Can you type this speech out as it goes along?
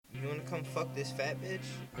come fuck this fat bitch?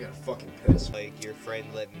 I got fucking pissed. Like, your friend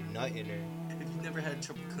let me nut in her. If you've never had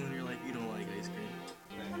triple cone, you're like, you don't like ice cream.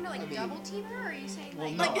 I don't know, like double teamer, or are you saying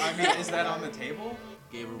Well, like... no, I mean, is that on the table?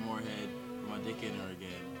 Gave her more head for my dick in her again.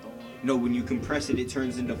 No, when you compress it, it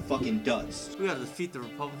turns into fucking dust. We gotta defeat the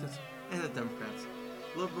Republicans and the Democrats.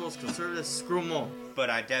 Liberals, conservatives, screw them all. But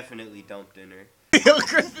I definitely dumped in her. Yo,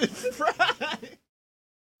 Griffin Fry!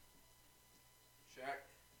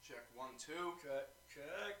 Check, 1, 2.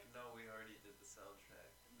 Check. No, we already did the soundtrack.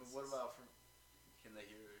 But what about from... Can they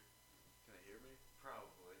hear me?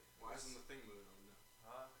 Probably. Why isn't the thing moving on now?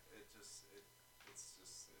 Huh? It's a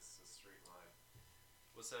straight line.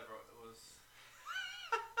 What's that, bro?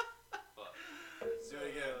 Fuck. Do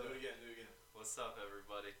it again. What's up,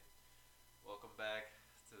 everybody? Welcome back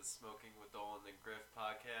to the Smoking with Dolan and Griff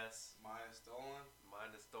podcast. Minus Dolan.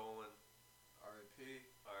 Minus Dolan. R.I.P.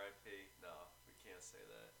 R.I.P. No, we can't say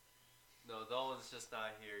that. No, Dolan's just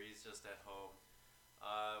not here. He's just at home.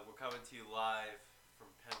 We're coming to you live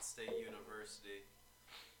from Penn State University.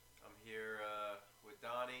 I'm here with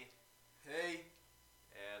Donnie. Hey.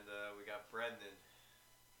 And we got Brendan.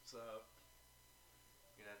 What's up?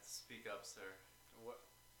 You're gonna have to speak up, sir.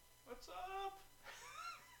 What's up?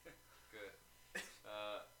 Good.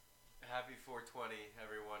 Happy 420,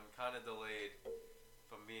 everyone. Kind of delayed,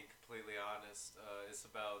 if I'm being completely honest. It's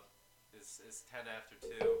 10 after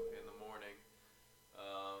 2 in the morning.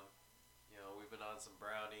 We've been on some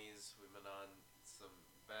brownies. We've been on some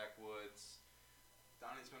backwoods.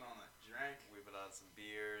 Donnie's been on that drink. We've been on some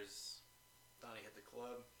beers. Donnie hit the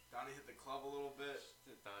club a little bit.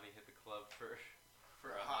 Donnie hit the club for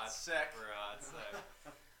a hot sec. For a hot sec.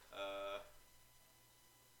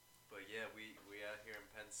 But yeah, we out here in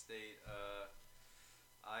Penn State. I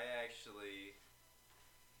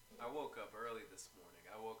woke up early this morning.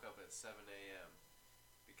 I woke up at 7 a.m.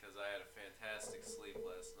 because I had a fantastic sleep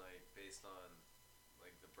last night based on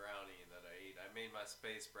like the brownie that I ate. I made my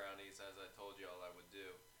space brownies as I told you all I would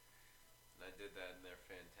do. And I did that and they're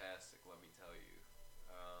fantastic, let me tell you.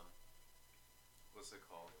 What's it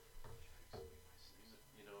called?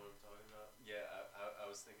 You know what I'm talking about? Yeah, I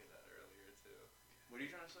was thinking that earlier too. What are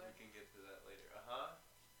you trying to say? We can get to that later. Uh-huh.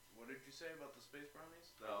 What did you say about the space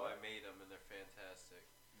brownies? No, I made them and they're fantastic.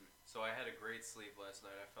 So I had a great sleep last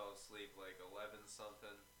night. I fell asleep like 11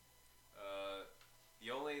 something. The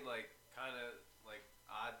only kind of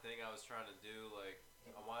odd thing I was trying to do, I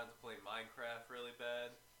wanted to play Minecraft really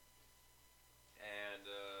bad. And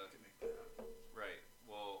right.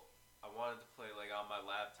 Well, I wanted to play on my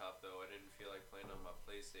laptop though. I didn't feel like playing on my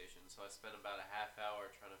PlayStation, so I spent about a half hour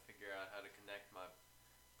trying to figure out how to connect my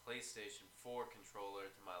PlayStation 4 controller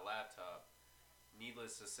to my laptop.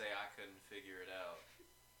 Needless to say, I couldn't figure it out.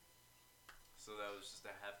 So that was just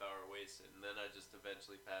a half hour wasted, and then I just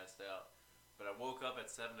eventually passed out. But I woke up at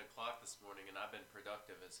 7 o'clock this morning, and I've been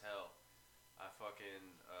productive as hell. I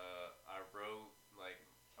wrote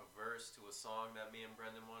a verse to a song that me and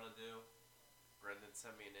Brendan want to do. Brendan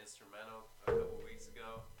sent me an instrumental a couple weeks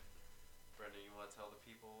ago. Brendan, you want to tell the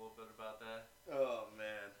people a little bit about that? Oh,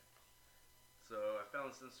 man. So I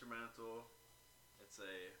found this instrumental. It's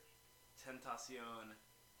a Tentacion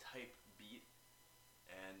type beat.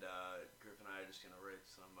 And Griff and I are just going to write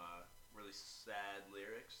some really sad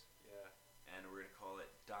lyrics. Yeah. And we're going to call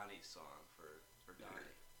it Donnie's song for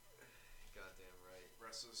Donnie. Goddamn right.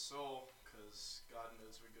 Rest his soul, because God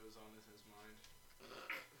knows what goes on in his mind.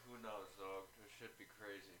 Who knows, dog? This should be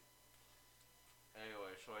crazy.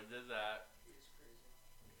 Anyway, so I did that. He is crazy.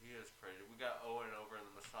 He is crazy. We got Owen over in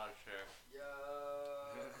the massage chair. Yo.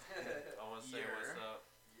 I want to say what's up.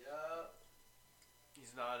 Yo.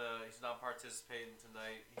 He's not participating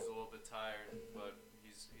tonight. He's a little bit tired, but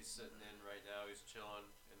he's sitting in right now. He's chilling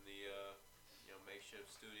in the makeshift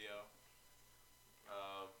studio.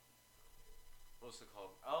 What's it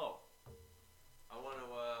called? Oh, I want to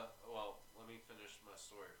let me finish my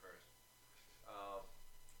story first.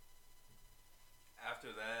 After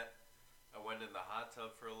that, I went in the hot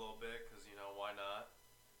tub for a little bit because why not?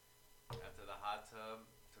 After the hot tub,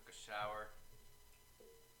 took a shower.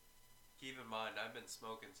 Keep in mind, I've been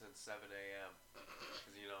smoking since 7 a.m.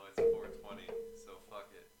 Because, it's 4:20, so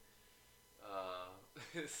fuck it.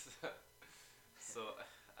 So,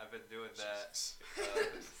 I've been doing that.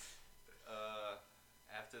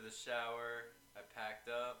 After the shower, I packed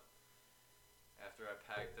up. After I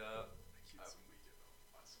packed up... That's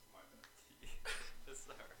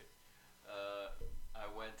alright. I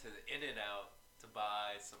went to the In-N-Out to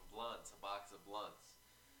buy some blunts, a box of blunts.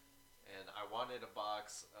 And I wanted a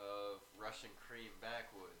box of Russian cream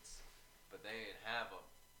backwoods, but they didn't have them.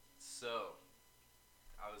 So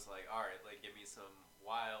I was like, all right, give me some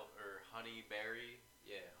wild or honey berry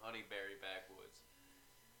Yeah, Honeyberry Backwoods.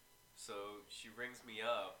 So she rings me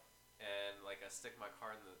up, and like I stick my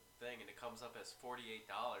card in the thing, and it comes up as $48.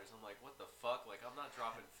 I'm like, what the fuck? Like I'm not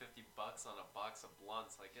dropping $50 on a box of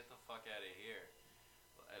blunts. Like get the fuck out of here.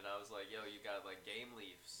 And I was like, yo, you got like Game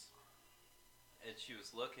Leafs. And she was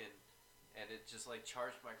looking, and it just like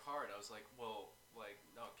charged my card. I was like, well, like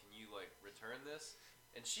no, can you like return this?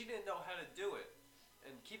 And she didn't know how to do it.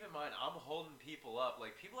 And keep in mind, I'm holding people up.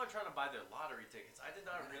 Like people are trying to buy their lottery tickets. I did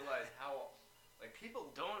not realize how. Like people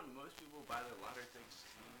Don't most people buy their lottery tickets?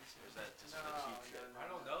 Or is that just for the cheap shit? I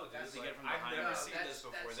don't know, dude. That's Like, like from I've behind never the- seen this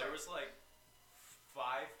before. There was like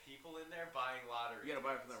 5 people in there buying lottery. You gotta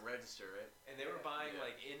buy it from the register, right? And they were buying Yeah.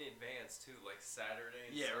 like in advance too, like Saturday.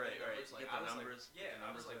 And Yeah, Sunday right. numbers. Like Get I the was numbers, like, get yeah. the I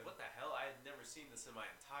was numbers like, there. what the hell? I had never seen this in my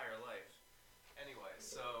entire life. Anyway,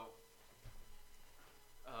 so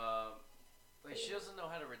like she doesn't know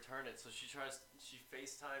how to return it, so she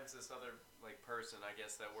FaceTimes this other like person, I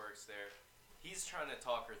guess, that works there. He's trying to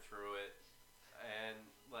talk her through it, and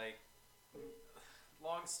like,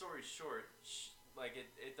 long story short,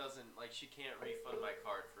 it doesn't, like, she can't refund my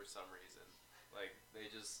card for some reason. Like they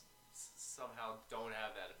just somehow don't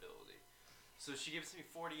have that ability. So she gives me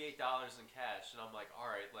 $48 in cash, and I'm like, all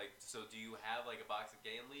right, like, so do you have like a box of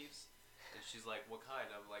Game Leafs? And she's like, what kind?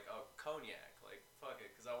 I'm like, oh, cognac. Like, fuck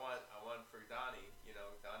it, because I want for Donnie. You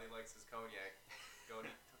know, Donnie likes his cognac.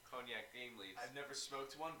 Cognac Game Leafs. I've never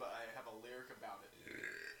smoked one, but I have a lyric about it.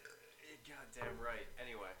 Goddamn right.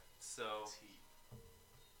 Anyway, so It's heat.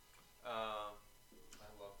 I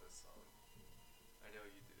love this song. I know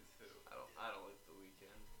you do too. I don't like The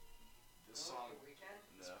Weeknd. This song. Weekend?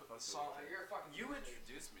 No, The fuck The song- Weeknd. You're a fucking. You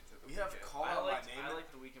introduced me to the We have Weeknd. Call Out My Name. I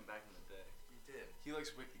liked The Weeknd back in the day. You did. He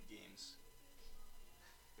likes Wicked Games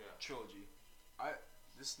Yeah. trilogy.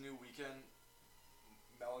 This new weekend,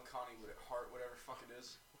 Melancholy with Heart, whatever fuck it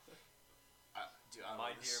is. Dude, I don't My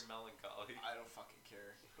know, Dear this- Melancholy. I don't fucking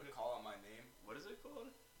care. But Call Out My Name. What is it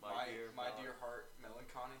called? My Dear Heart,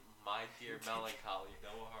 Melancholy. My Dear Melancholy.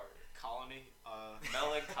 No heart. Colony.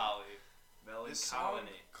 Melancholy. This song,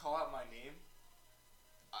 Melancholy. Call Out My Name.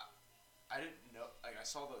 I didn't know. Like I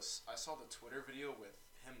saw the Twitter video with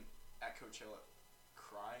him at Coachella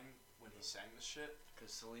crying when he sang this shit.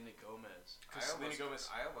 Cause Selena Gomez.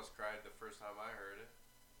 I almost cried the first time I heard it.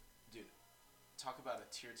 Dude, talk about a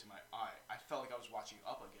tear to my eye. I felt like I was watching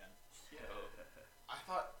Up again. Yeah. I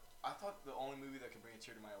thought the only movie that could bring a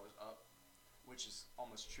tear to my eye was Up, which is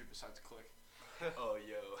almost true besides Click. Oh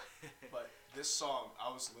yo. But this song, I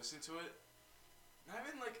was listening to it. Not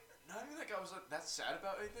even like I was like that sad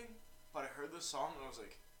about anything. But I heard this song and I was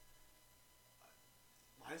like,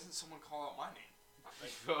 why doesn't someone call out my name?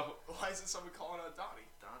 Like, why isn't someone calling out Donnie?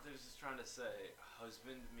 Dante's just trying to say,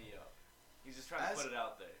 husband me up. He's just trying to put it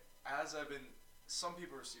out there. As I've been, some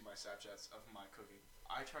people receive my Snapchats of my cooking.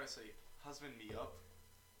 I try to say, husband me up,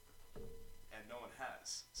 and no one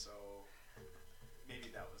has. So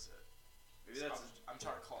maybe that was it. Maybe So that's I'm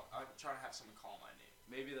trying to have someone call my name.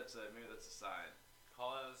 maybe that's a sign.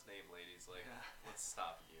 Call out his name, ladies. Like, what's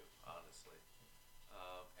stopping you, honestly?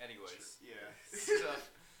 Anyways. Yeah.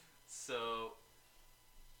 So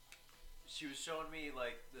she was showing me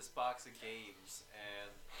like this box of games, and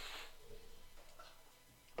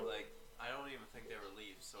like I don't even think they were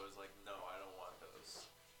Leafs, so I was like, no, I don't want those.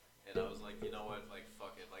 And I was like, you know what, like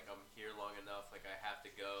fuck it, like I'm here long enough, like I have to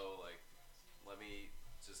go, like let me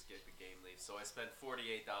just get the Game Leafs. So I spent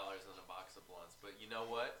 $48 on a box of blunts, but you know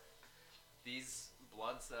what? These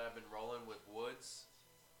blunts that I've been rolling with Woods,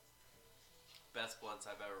 best blunts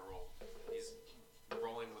I've ever rolled. These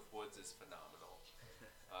rolling with Woods is phenomenal.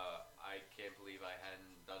 I can't believe I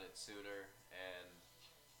hadn't done it sooner, and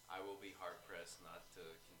I will be hard pressed not to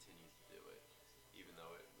continue to do it, even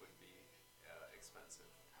though it would be expensive.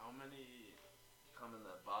 How many come in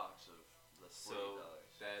that box of the $40? So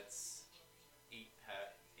that's 8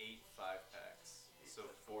 5-packs. So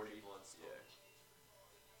 40 blunts total. Yeah.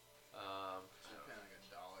 So you're paying like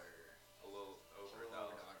 $1. A little over a $1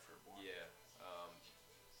 dollar. for a blunt. Yeah.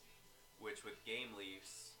 Which with Game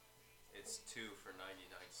Leafs, it's 2 for 99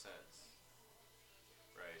 cents.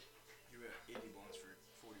 Right. You got 80 blunts for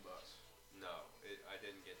 $40. No, I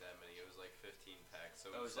didn't get that many. It was like 15 packs.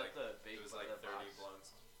 So it Oh, was is that like the big it was bu- like the 30 box? blunts.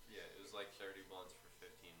 Yeah, it was like 30 blunts for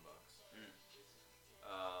 $15. Mm.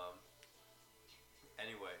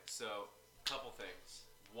 Anyway, so couple things.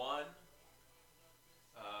 One,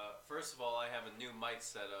 first of all, I have a new mic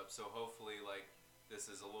set up, so hopefully, like, this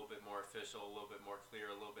is a little bit more official, a little bit more clear,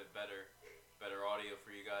 a little bit better audio for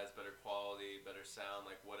you guys, better quality, better sound,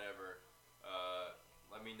 like whatever.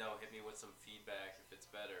 Let me know. Hit me with some feedback if it's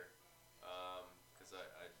better, because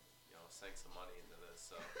I sank some money into this.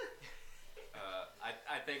 So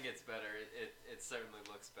I think it's better. It certainly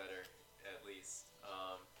looks better, at least.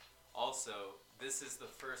 Also, this is the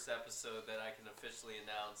first episode that I can officially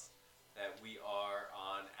announce that we are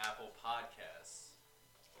on Apple Podcasts,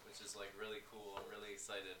 which is like really cool. I'm really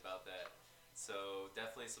excited about that. So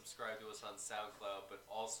definitely subscribe to us on SoundCloud, but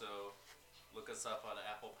also look us up on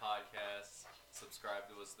Apple Podcasts.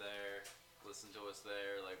 Subscribe to us there. Listen to us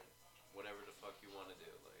there. Like whatever the fuck you want to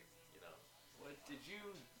do. Like What did you?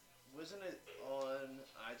 Wasn't it on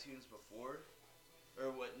iTunes before?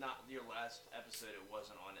 Or what? Not your last episode. It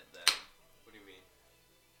wasn't on it then. What do you mean?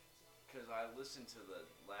 Because I listened to the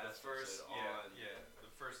last The first, episode on.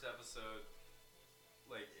 the first episode,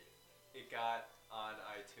 like it got on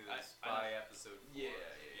iTunes I by episode 4. Yeah.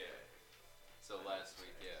 So last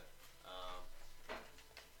week, yeah.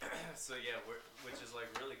 So yeah, which is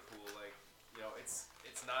like really cool. Like it's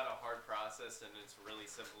not a hard process and it's really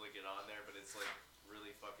simple to get on there, but it's like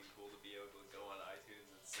really fucking cool to be able to go on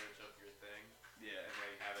iTunes and search up your thing Yeah. and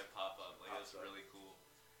like have it pop up. Like it's Pops up. really cool.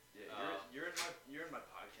 Yeah. You're in my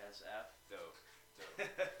podcast app. Dope.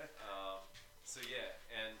 So yeah,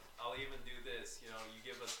 and I'll even do this. You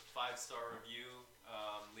give us a 5-star review,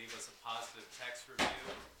 leave us a positive text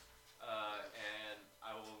review, and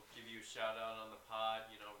I will give you a shout out on the pod.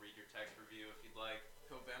 Read your text review if you'd like.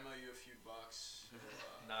 He'll Venmo you a few bucks.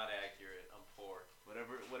 Not accurate. I'm poor.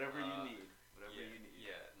 Whatever you need. Whatever you need.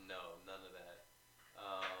 Yeah. No, none of that.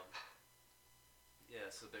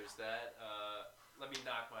 Yeah. So there's that. Let me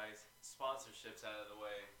knock my sponsorships out of the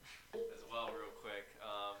way as well, real quick.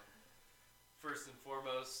 First and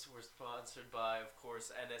foremost, we're sponsored by, of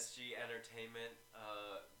course, NSG Entertainment.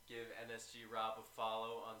 Give NSG Rob a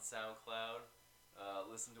follow on SoundCloud.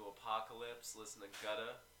 Listen to Apocalypse. Listen to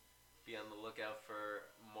Gutta. Be on the lookout for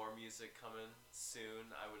more music coming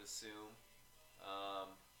soon, I would assume.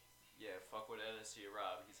 Yeah, fuck with NSG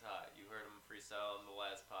Rob. He's hot. You heard him freestyle on the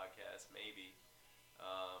last podcast, maybe.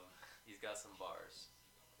 He's got some bars.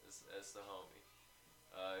 As the homie.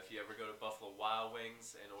 If you ever go to Buffalo Wild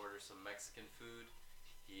Wings and order some Mexican food,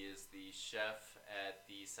 he is the chef at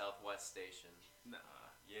the Southwest Station. Nah.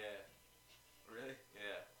 Yeah. Really?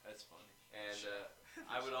 Yeah. That's funny. And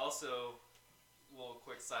I would also, little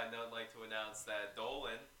quick side note, like to announce that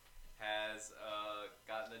Dolan has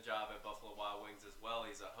gotten a job at Buffalo Wild Wings as well.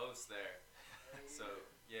 He's a host there. So,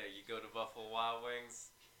 yeah, you go to Buffalo Wild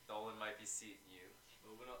Wings, Dolan might be seating you.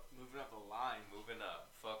 Moving up the line. Moving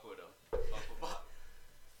up. Fuck with him.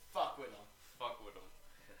 Fuck with him. Fuck with him.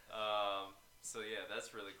 So yeah,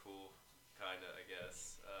 that's really cool, kinda, I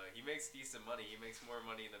guess. He makes decent money. He makes more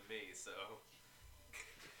money than me, so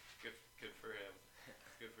good for him.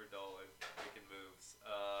 Good for Dolan making moves.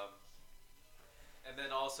 And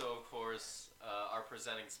then also, of course, our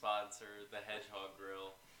presenting sponsor, the Hedgehog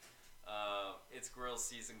Grill. It's grill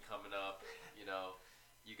season coming up.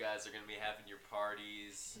 You guys are going to be having your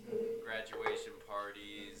parties, graduation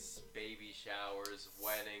parties, baby showers,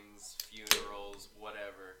 weddings, funerals,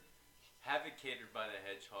 whatever. Have it catered by the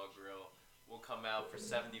Hedgehog Grill. We'll come out for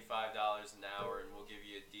 $75 an hour and we'll give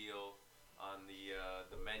you a deal on the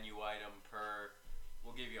menu item per.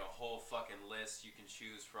 We'll give you a whole fucking list you can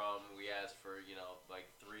choose from. We ask for,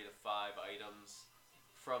 like 3 to 5 items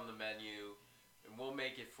from the menu. And we'll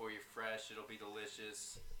make it for you fresh. It'll be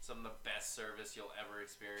delicious. Some of the best service you'll ever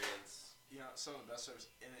experience. Some of the best service.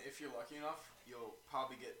 And if you're lucky enough, you'll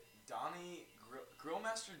probably get Donnie,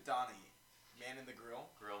 Grillmaster Donnie, man in the grill.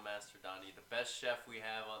 Grillmaster Donnie, the best chef we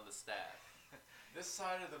have on the staff. This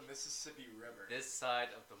side of the Mississippi River. This side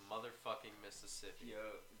of the motherfucking Mississippi.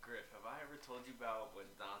 Yo, Griff, have I ever told you about when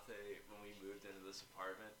we moved into this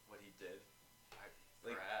apartment, what he did?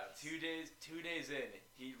 Perhaps. 2 days in,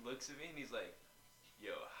 he looks at me and he's like,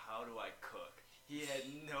 yo, how do I cook? He had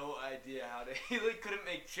no idea how to. He couldn't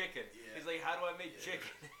make chicken. Yeah. He's like, how do I make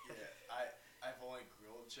chicken? Yeah, I've only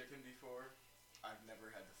grilled chicken before. I've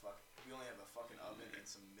never had to We only have a fucking oven and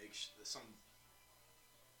some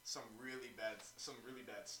really bad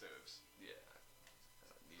stoves. Yeah.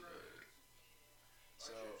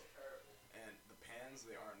 So, and the pans,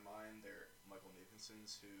 they aren't mine. They're Michael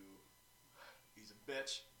Nathanson's. He's a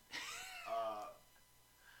bitch.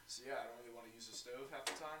 So yeah, I don't really want to use a stove half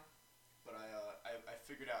the time. But I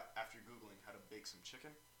figured out after Googling how to bake some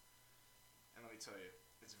chicken. And let me tell you,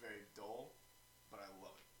 it's very dull, but I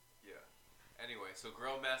love it. Yeah. Anyway, so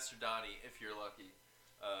Grillmaster Donnie, if you're lucky.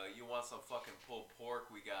 You want some fucking pulled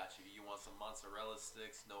pork? We got you. You want some mozzarella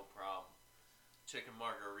sticks? No problem. Chicken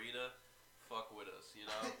margarita? Fuck with us,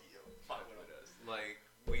 Yo, fuck with us. Like,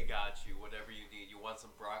 we got you. Whatever you need. You want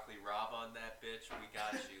some broccoli rabe on that bitch? We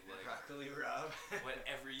got you. Like, Broccoli Rob.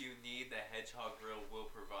 whatever you need, the Hedgehog Grill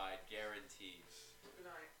will provide. Guaranteed. Good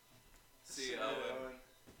night. So See you, ya, Owen.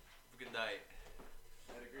 Good night.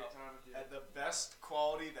 Had a great time with you. At the best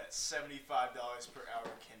quality that $75 per hour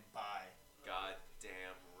can buy. God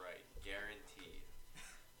damn right. Guaranteed.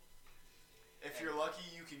 If you're lucky,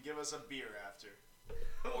 you can give us a beer after.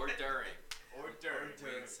 Or during. Or during.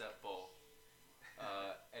 We accept both.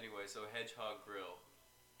 Anyway, so Hedgehog Grill.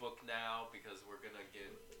 Book now because we're gonna get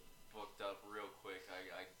booked up real quick.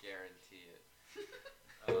 I guarantee it.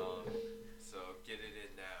 So get it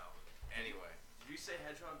in now. Anyway. Did you say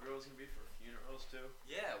Hedgehog Grill is gonna be for funerals too?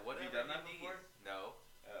 Yeah, whatever Have you done you that need. before? No.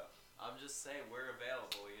 Oh. I'm just saying we're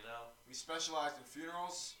available, you know? We specialize in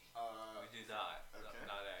funerals. We do not. Okay.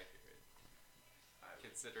 Not accurate.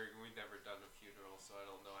 Considering we've never done a funeral, so I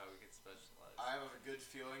don't know how we can specialize. I have a good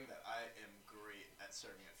feeling that I am great at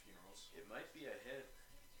serving at funerals. It might be a hit.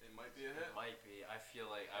 It might be a hit. It might be. I feel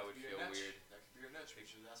like I would That could be feel a niche. weird. That could be your niche. We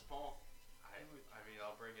should ask Paul. I mean,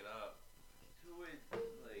 I'll bring it up. Who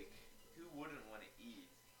wouldn't want to eat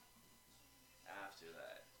after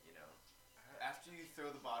that, you know? After you throw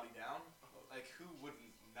the body down, like who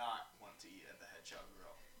wouldn't not want to eat at the Hedgehog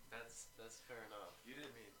Grill? That's fair enough. You did.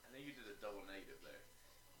 I think you did a double negative there.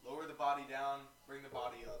 Lower the body down, bring the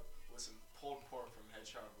body up with some pulled pork from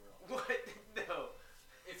Hedgehog Grill. What? No.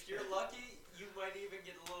 If you're lucky, you might even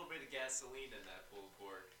get a little bit of gasoline in that pulled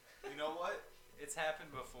pork. You know what? It's happened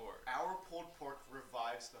before. Our pulled pork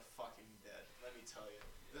revives the fucking dead. Let me tell you.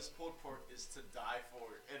 This pulled pork is to die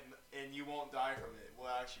for, and you won't die from it. We'll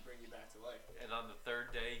actually bring you back to life. And on the third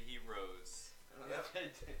day, he rose.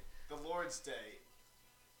 The Lord's Day.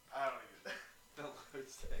 I don't even. The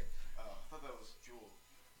Lord's Day. Oh, I thought that was Jewel.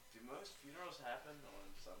 Do most funerals happen on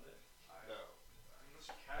Sunday? No.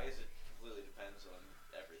 I guess it completely depends on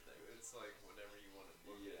everything. It's like whatever you want to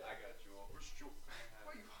do. Yeah. I got Jewel. Where's Jewel?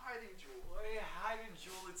 Why are you hiding Jewel? Why are you hiding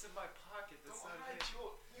Jewel? It's in my pocket. That's Don't not hide it.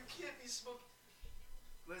 Jewel. You can't be smoking.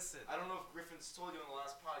 Listen, I don't know if Griffin's told you in the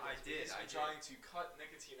last podcast. I did, He's I did. trying to cut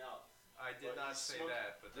nicotine out. I did But not he's say smoking-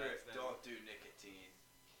 that, but that's Griff, don't do nicotine.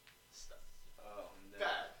 Stuff. Oh no.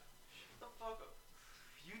 Bad. Shut the fuck up.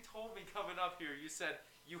 You told me coming up here, you said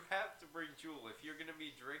you have to bring Jewel. If you're gonna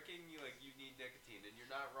be drinking, you need nicotine, and you're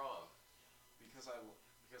not wrong. Because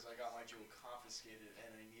I got my Jewel confiscated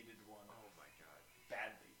and I needed one Oh my god.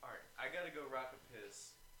 badly. Alright, I gotta go rock a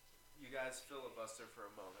piss. You guys filibuster for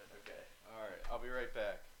a moment. Okay. Alright, I'll be right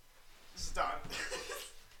back. This is Don.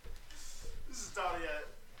 This is Donnie at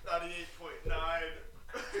 98.9. I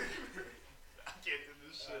can't do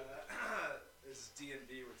this shit. This is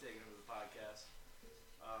D&B. We're taking over the podcast.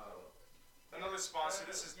 Another sponsor.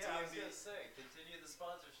 This is yeah, I was D&B. gonna say, continue the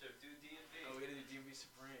sponsorship. Do D&D. Oh, we gotta do D&B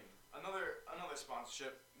Supreme. Another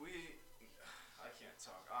sponsorship. I can't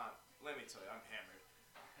talk. Let me tell you, I'm hammered.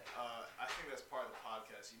 I think that's part of the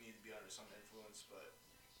podcast. You need to be under some influence, but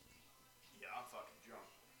yeah, I'm fucking drunk.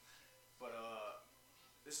 But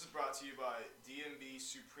this is brought to you by D&B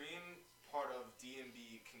Supreme, part of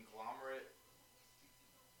D&B Conglomerate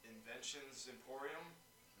Inventions Emporium.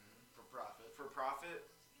 For profit. For profit.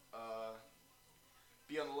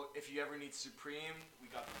 Be on the look. If you ever need Supreme,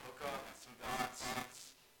 we got the hookup, some dots.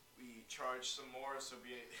 We charge some more, so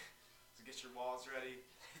to get your walls ready.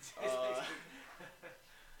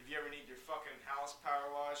 If you ever need your fucking house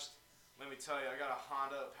power washed, let me tell you, I got a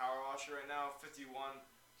Honda power washer right now, 5100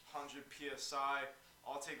 PSI.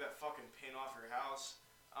 I'll take that fucking paint off your house.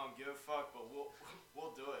 I don't give a fuck, but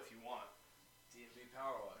we'll do it if you want. D&B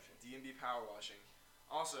Power Washing. D&B Power Washing.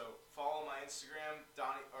 Also, follow my Instagram,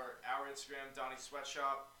 our Instagram, Donnie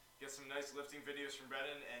Sweatshop. Get some nice lifting videos from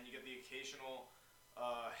Brennan, and you get the occasional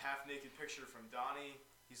half-naked picture from Donnie.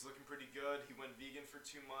 He's looking pretty good. He went vegan for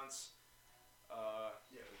 2 months.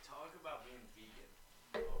 Yeah, we talk about being vegan.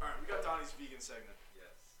 Alright, we got Donnie's vegan segment.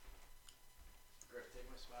 Yes. Griff, take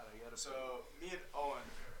my spot. I gotta. So, me and Owen,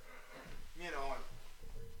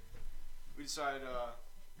 we decided,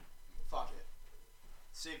 fuck it.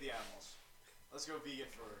 Save the animals. Let's go vegan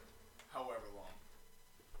for however long.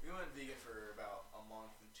 We went vegan for about a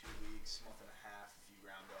month and 2 weeks, month and a half if you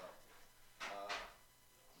round up.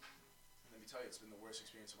 Let me tell you, it's been the worst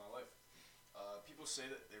experience of my life. People say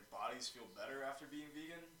that their bodies feel better after being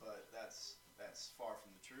vegan, but that's far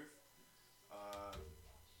from the truth.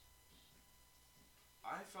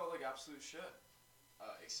 I felt like absolute shit.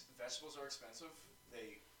 Vegetables are expensive.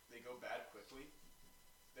 They go bad quickly.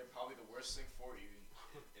 They're probably the worst thing for you.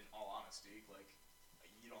 In all honesty, like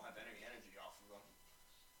you don't have any energy off of them.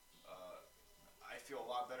 I feel a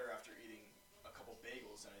lot better after eating a couple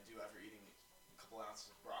bagels than I do after eating a couple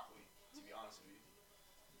ounces of broccoli. To be honest with you.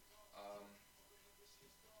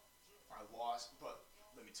 But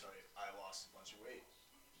let me tell you, I lost a bunch of weight.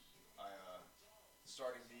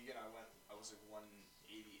 Starting vegan, I was like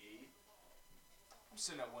 188,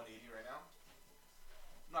 sitting at 180 right now.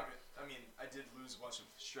 I'm not gonna. I mean, I did lose a bunch of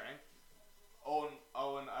strength. Owen,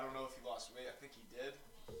 I don't know if he lost weight. I think he did,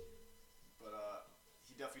 but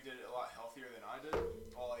he definitely did it a lot healthier than I did.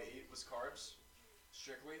 All I ate was carbs,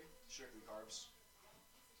 strictly carbs.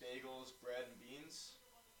 Bagels, bread, and beans.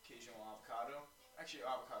 Occasional avocado. Actually,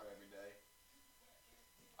 avocado every day.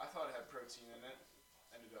 I thought it had protein in it.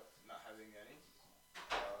 Ended up not having any.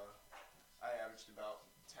 I averaged about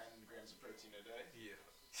 10 grams of protein a day. Yeah.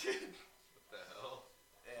 What the hell?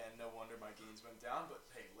 And no wonder my gains went down. But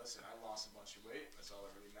hey, listen, I lost a bunch of weight. That's all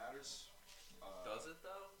that really matters. Does it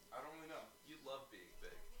though? I don't really know. You love being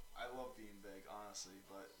big. I love being big, honestly.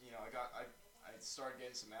 But you know, I started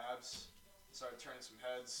getting some abs. Started turning some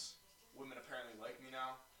heads. Women apparently like me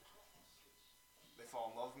now. They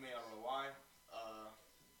fall in love with me. I don't know why.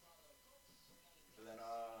 But then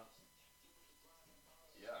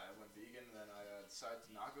yeah, I went vegan. And then I decided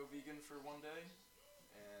to not go vegan for one day,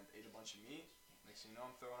 and ate a bunch of meat. Next thing you know,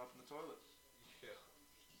 I'm throwing up in the toilet. Yeah.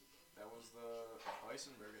 That was the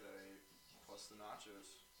bison burger that I ate, plus the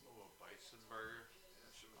nachos. Oh, a bison burger. Yeah,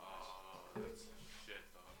 that shit was nice. Oh, that's shit,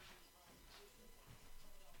 dog.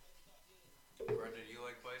 Brendan, you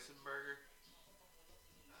like bison burger?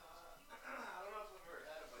 I don't know if I've ever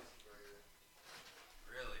had a bison burger.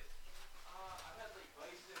 Really? I've had like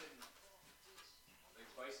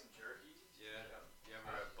bison jerky. Yeah. You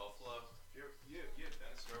ever had buffalo? You have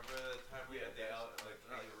Dennis. Remember the time we had the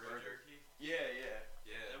kangaroo burger. jerky? Yeah.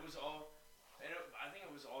 Yeah. It was all. I think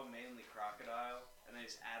it was all mainly crocodile, and they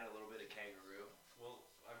just add a little bit of kangaroo. Well,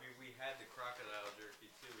 I mean, we had the crocodile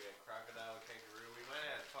jerky too. We had crocodile, kangaroo. We might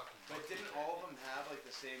have had fucking. But monkey didn't jerky. all of them have like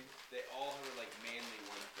the same? They all were like mainly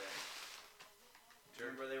one thing.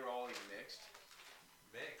 Remember they were all like mixed.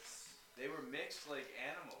 Mix? They were mixed like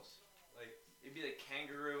animals. Like It'd be like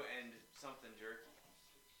kangaroo and something jerky.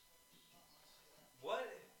 what?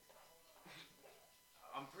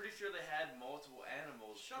 I'm pretty sure they had multiple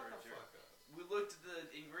animals. Shut for the jerky. fuck up. We looked at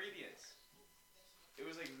the ingredients. It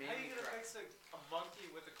was like How you mainly. gonna mix a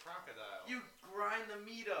monkey with a crocodile? You grind the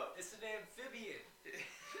meat up. It's an amphibian.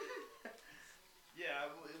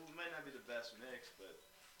 Yeah, it might not be the best mix, but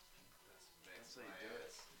That's how you my do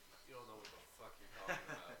it. ass. You don't know what the fuck you're talking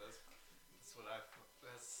about. That's what I.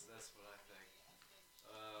 That's what I think.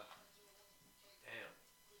 Damn.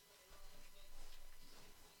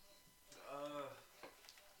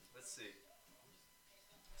 Let's see.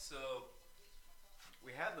 So,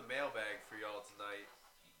 we had the mailbag for y'all tonight,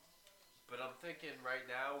 but I'm thinking right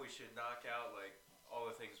now we should knock out like all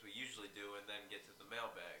the things we usually do and then get to the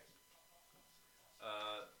mailbag.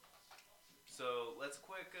 So let's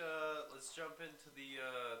jump into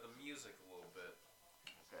the music a little bit.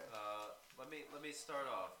 okay. Let me start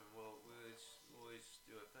off and we'll each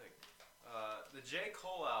do a thing. The J.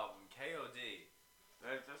 Cole album, KOD.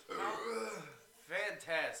 That's come out?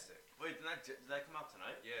 Fantastic. Wait, did that come out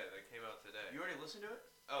tonight? Yeah, that came out today. You already listened to it?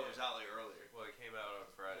 Oh, it was out like earlier. Well, it came out on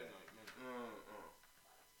Friday night. Mm-mm.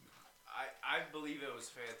 I believe it was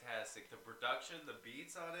fantastic. The production, the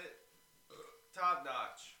beats on it, top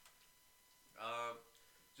notch.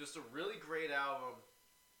 Just a really great album.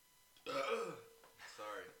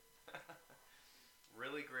 Sorry.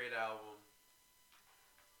 Really great album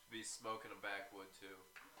to be smoking a backwood to.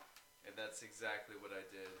 And that's exactly what I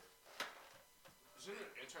did. Isn't it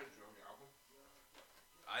an anti-drug album?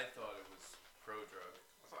 I thought it was pro-drug.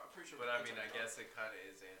 I'm pretty sure. But I mean, I guess it kind of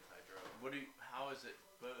is anti-drug. How is it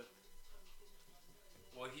both?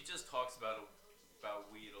 Well, he just talks about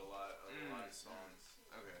weed a lot on a lot of songs.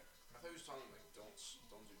 Okay. I thought he was talking like don't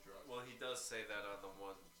do drugs. Well, he does say that on the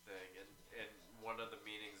one thing, and one of the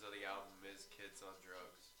meanings of the album is kids on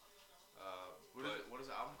drugs. What is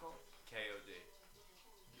the album called? KOD.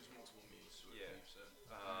 There's multiple meanings to it. Yeah. Like you said.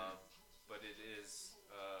 But it is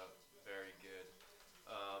very good.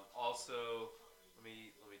 Also, let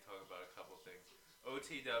me talk about a couple things.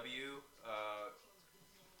 OTW,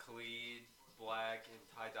 Khalid, Black, and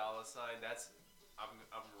Ty Dolla $ign.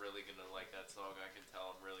 I'm really gonna like that song. I can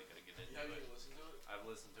tell I'm really gonna get into Yeah, it. you listen to it? I've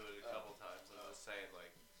listened to it a couple times. I'm just saying,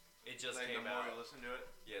 like, it just Like, came the more out. you listen to it?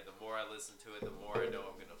 Yeah, the more I listen to it, the more I know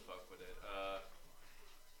I'm gonna fuck with it.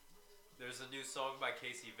 There's a new song by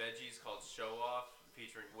Casey Veggies called "Show Off"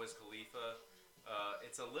 featuring Wiz Khalifa.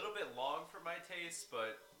 It's a little bit long for my taste,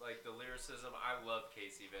 but like the lyricism, I love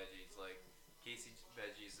Casey Veggies. Like Casey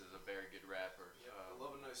Veggies is a very good rapper. Yeah. I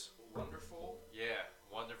love a nice Wonderful. Yeah,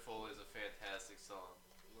 "Wonderful" is a fantastic song.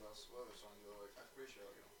 What else? What other song do I like? I'm pretty sure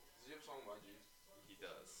I know. Does he have a song by G? He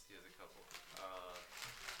does. He has a couple.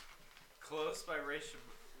 "Close" by Ray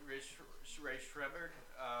Shremmerd.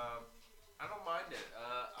 I don't mind it.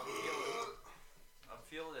 I'm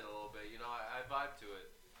feeling it a little bit. You know, I vibe to it.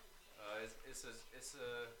 It's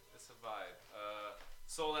a vibe.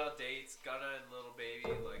 Sold Out Dates, Gunna and Lil Baby.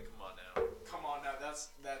 Like, come on now. Come on now,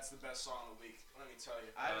 that's the best song of the week. Let me tell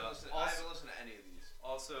you. I haven't listened to any of these.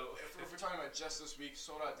 Also, If we're talking about just this week,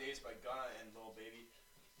 Sold Out Dates by Gunna and Lil Baby.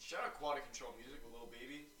 Shout out Quality Control Music with Lil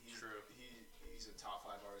Baby. True. He's a top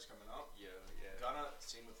 5 artist coming up. yeah. Gunna,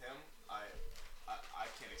 same with him. I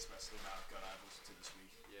can't express the amount of Gunna I've listened to this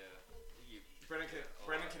week. Yeah.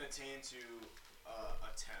 Brendan can attain to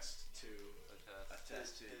attest to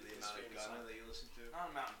Attest to his the amount of favorite Gunna song. that you listen to.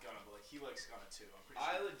 not amount of Gunna, but like he likes Gunna too. I'm pretty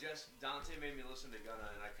I sure. would just Dante made me listen to Gunna,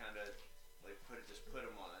 and I kind of like put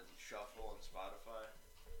him on a shuffle on Spotify.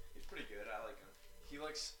 He's pretty good. I like him. He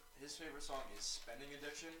likes his favorite song is Spending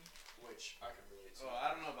Addiction, which I can relate to. Oh,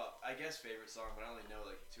 I don't know about I guess favorite song, but I only know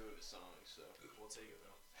like 2 of his songs. So We'll take it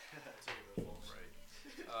though. We'll take it though, folks. Right.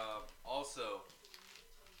 Also,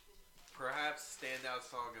 perhaps standout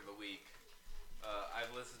song of the week. I've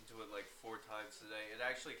listened to it like 4 times today. It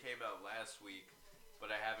actually came out last week, but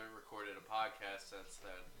I haven't recorded a podcast since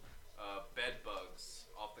then. Bedbugs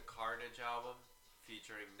off the Carnage album,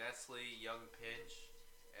 featuring Nestle, Young Pinch,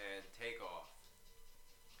 and Takeoff.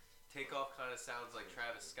 Takeoff kind of sounds like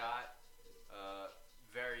Travis Scott.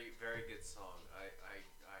 Very, very good song. I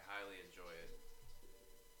highly enjoy it.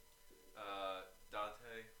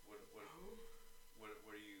 Dante, what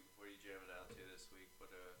are you jamming out to this week?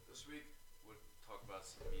 This week, Talk about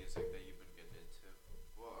some music that you've been getting into.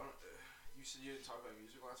 well, you said you didn't talk about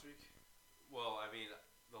music last week. Well, I mean,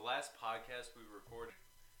 the last podcast we recorded,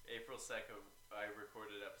 April 2nd, I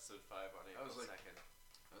recorded episode 5 on April was like- 2nd.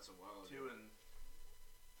 That's a while 2 and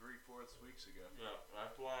 3/4 weeks ago. Yeah,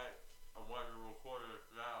 that's why I wanted to record it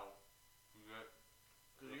now.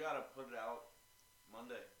 Cause you gotta put it out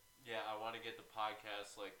Monday. Yeah, I want to get the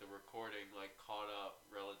podcast, like the recording, like caught up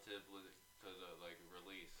relatively to the like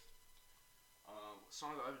release.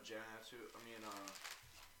 Song that I've been jamming out to. I mean,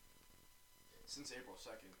 since April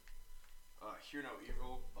 2nd, Hear No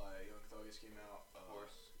Evil by Young Thuggus came out. Of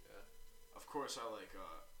course, yeah. Of course, I like.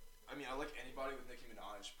 I like anybody with Nicki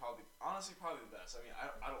Minaj. Probably the best. I mean,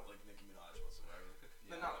 I don't like Nicki Minaj whatsoever.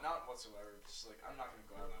 Yeah. Not whatsoever. Just like I'm not gonna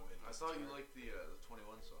go out of my way. I thought you liked the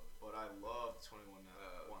 21 song. But I love 21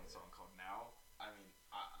 one okay. song called Now. I mean,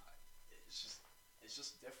 it's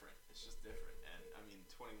just different. It's just different. And I mean,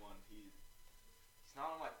 21. He's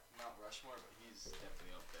not on my Mount Rushmore, but he's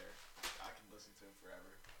definitely up there. I can listen to him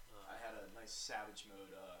forever. I had a nice Savage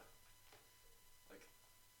Mode like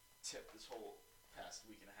tip this whole past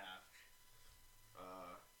week and a half.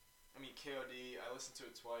 I mean, KOD. I listened to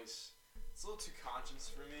it twice. It's a little too conscious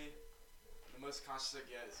for me. The most conscious I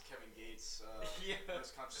get is Kevin Gates. Yeah.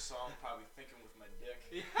 Most conscious song, probably Thinking with My Dick.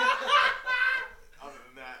 Other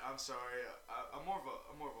than that, I'm sorry. I'm more of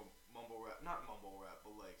a mumble rap, not mumble rap,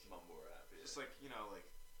 but like Mumble rap. Yeah. just like like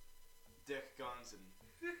dick, guns, and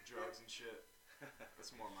drugs and shit.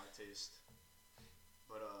 That's more my taste.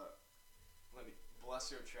 But let me Bless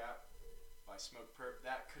Your Trap by Smoke Perp.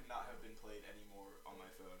 That could not have been played anymore on my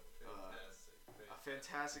phone. Fantastic. A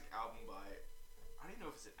fantastic album by. I don't even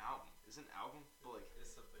know if it's an album. Is it an album? But like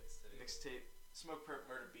It's a mixtape. mixtape. Smoke Perp,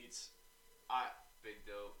 Murder Beats. Big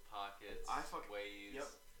Dope, Pockets, I fucking- Waves. Yep.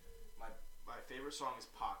 My favorite song is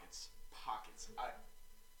Pockets. Pockets.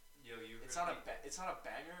 Yo, you heard It's not me? it's not a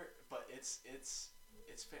banger, but it's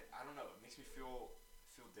I don't know. It makes me feel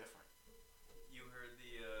different. You heard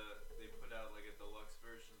they put out like a deluxe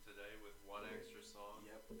version today with one extra song.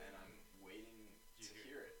 Yep. And I'm waiting You to hear-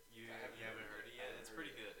 hear it. You I haven't heard it I yet? haven't It's heard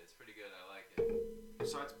pretty it good. It's pretty good. I like it.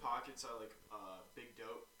 Besides Pockets, I like Big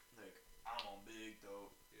Dope. Like I'm on Big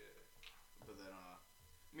Dope. Yeah. But then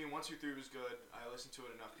I mean 1, 2, 3 was good. I listened to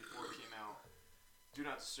it enough before it came out. Do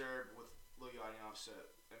Not Disturb with Lil Yachty and Offset.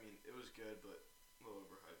 I mean it was good, but a little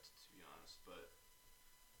overhyped to be honest. But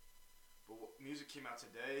music came out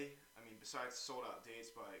today. I mean besides Sold Out Dates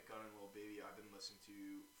by Gunna and Lil Baby, I've been listening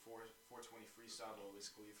to 420 Freestyle by Wiz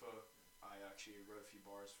Khalifa. I actually wrote a few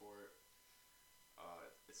bars for it.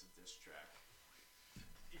 It's a diss track.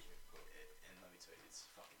 And let me tell you, it's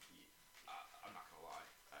fucking heat. I'm not gonna lie.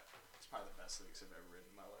 It's probably the best lyrics I've ever written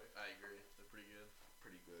in my life. I agree. They're pretty good.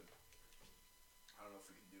 Pretty good. I don't know if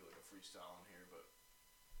we can do like a freestyle on here, but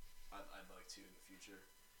I'd like to in the future.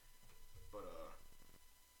 But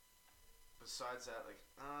besides that, like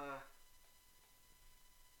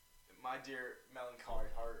My Dear Melancholy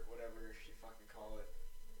Heart, whatever you fucking call it,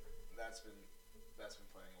 that's been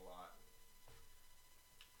playing a lot.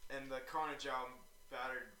 And the Carnage album,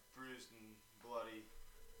 Battered, Bruised, and Bloody,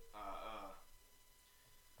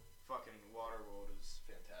 fucking Waterworld is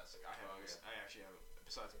fantastic. I actually haven't,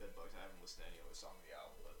 besides Bedbugs, I haven't listened to any other song on the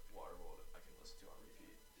album, but Waterworld I can listen to on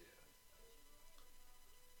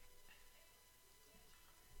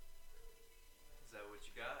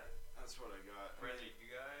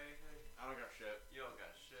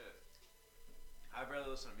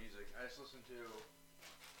listen to music. I just listen to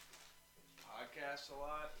podcasts a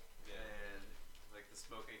lot. Yeah. And Like the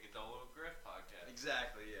Smoking Gondola with Griff podcast.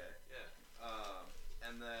 exactly, yeah. Yeah.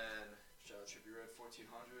 And then Shout out Trippie Red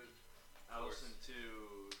 1400. I course. listen to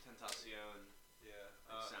Tentacion, Yeah.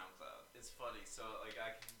 SoundCloud. It's funny. So like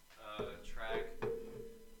I can track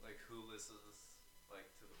like who listens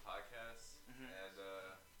like to the podcast, Mhm. and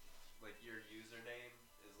like your username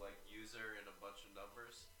is like user and a bunch of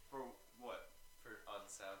numbers For what? for on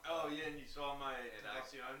SoundCloud. Oh yeah, and you saw my And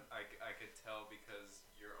Tentacion. I could tell because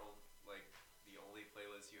your own like the only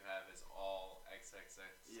playlist you have is all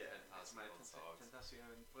XXX Yeah, it's my Tentacion songs.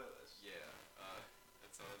 Tentacion playlist. Yeah. And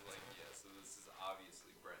so I was like, yeah. So this is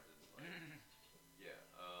obviously Brendan. Like, yeah.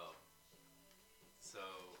 So.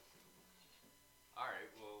 All right.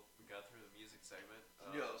 Well, we got through the music segment.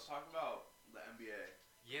 Yo, let's talk about the NBA.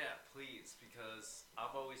 Yeah, please, because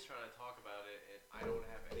I'm always trying to talk about it, and I don't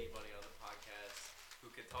have anybody on the podcast who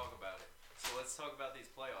can talk about it. So let's talk about these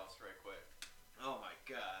playoffs right quick. Oh my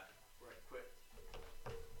god. Right, quick.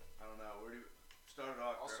 I don't know. Where do you start it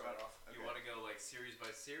off? I'll Griff? start off. You want to go like series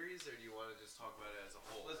by series, or do you want to just talk about it as a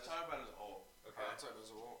whole? Let's talk about it as a whole. Okay. I'll talk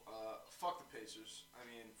as well. Fuck the Pacers. I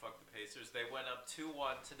mean, Fuck the Pacers. They went up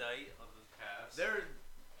 2-1 tonight on the Cavs.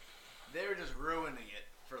 They're just ruining it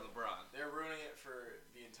for LeBron. they're ruining it for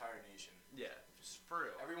the entire nation. Yeah, just for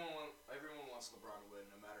real. Everyone wants LeBron to win,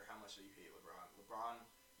 no matter how much you hate LeBron.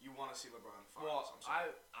 You want to see LeBron in the Well, finals. I'm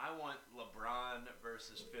sorry. I want LeBron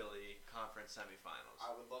versus Philly conference semifinals.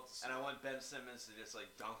 I would love to see And I that. want Ben Simmons to just like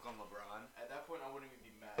dunk on LeBron. At that point, I wouldn't even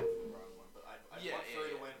be mad if LeBron won, but I'd Yeah, want yeah,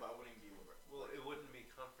 Philly to yeah. win, but I wouldn't even be LeBron. Well, it wouldn't be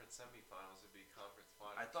conference semifinals. It'd be conference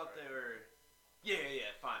finals. I thought right? they were. Yeah,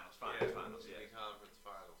 finals, Yeah, finals. it'd Yeah, be conference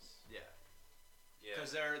finals. yeah. Yeah.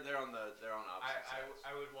 Because they're on opposite sides.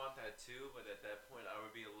 I would want that too, but at that point I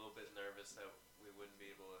would be a little bit nervous that we wouldn't be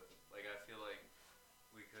able to. Like, I feel like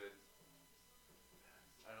we could.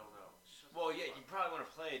 I don't know. Well, yeah, you probably want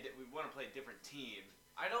to play. We want to play a different team.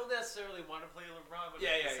 I don't necessarily want to play LeBron, but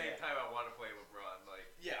Yeah, at yeah, the same yeah. time I want to play LeBron. Like,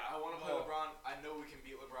 Yeah, I want to play Well- LeBron. I know we can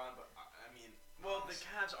beat LeBron, but I mean, Well, the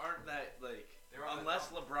Cavs aren't that like. They're on the Unless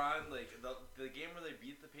dump. LeBron, like the game where they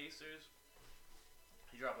beat the Pacers,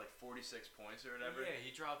 he dropped like 46 points or whatever. yeah,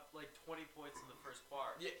 he dropped like 20 points in the first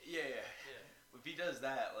quarter. Yeah. Yeah. If he does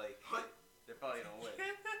that, like, What? they're probably gonna win.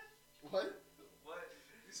 What? What?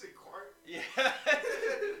 You say Quart? Yeah.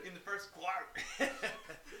 In the first quarter.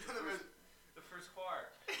 The first quarter.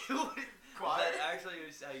 Was that actually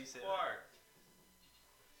how you say it? Quarter.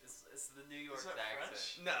 It's the New York Is that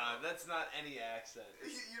accent. No, that's not any accent.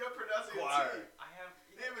 You're not pronouncing Quart. a T. I have.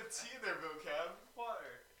 They have a T in their vocab.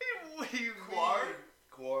 Quarter. What do you Quart? mean?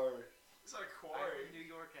 Quart. It's not I Quart. have a New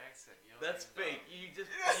York accent. You don't That's even fake. know. You just.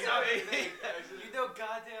 That's you not know- fake. You know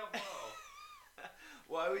goddamn well.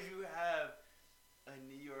 Why would you have a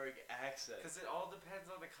New York accent? Because it all depends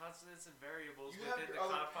on the consonants and variables You have within your the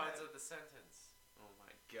other confines pen. of the sentence. Oh my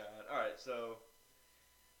god. Alright, so.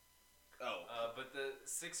 Oh. But the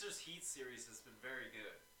Sixers Heat series has been very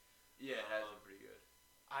good. Yeah, it has been pretty good.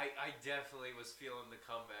 I definitely was feeling the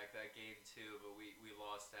comeback that game too, but we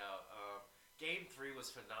lost out. Game 3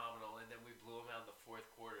 was phenomenal, and then we blew them out in the fourth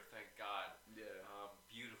quarter. Thank God. Yeah.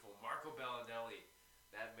 Beautiful. Marco Bellinelli,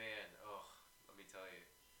 that man. Oh, let me tell you,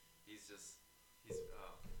 he's.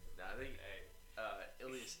 Nah, I think Hey,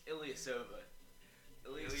 Ilyasova.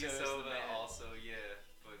 Ilyasova the man. also, yeah,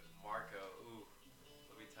 but Marco. Ooh,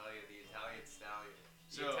 let me tell you, the Italian stallion,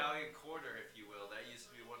 the So- Italian quarter, if you will. That used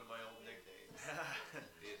to be one of my old nicknames.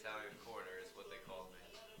 The Italian quarter is what they called me.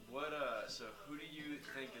 So who do you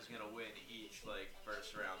think is gonna win each like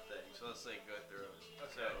first round thing? So let's like go through them.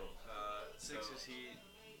 Okay. So Sixers Heat.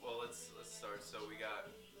 Well, let's start. So we got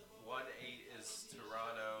 1-8 is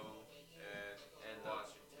Toronto and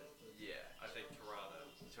Washington. Yeah. I think Toronto.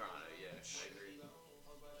 Yeah. I agree.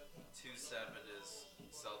 2-7 is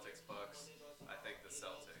Celtics Bucks. I think the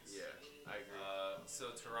Celtics. Yeah, I agree.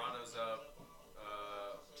 So Toronto's up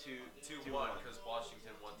 2-1 because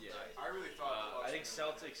Washington won Yeah. tonight. I really thought. I think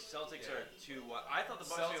Celtics Yeah. are 2-1. I thought the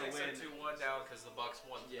Bucks were Celtics gonna are win. 2-1 now because the Bucks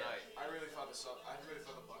won Yeah. tonight. I really thought the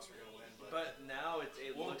Bucks were gonna win, but But now it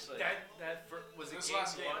Well, looks like was it this game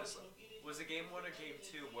last game. one? Was it game 1 or game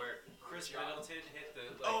 2 where Chris Yeah. Middleton hit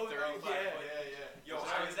the Oh, 35 yeah. point- Yeah. Yo,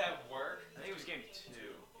 I was at work. I think it was game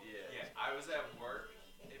 2. Yeah. Yeah, I was at work,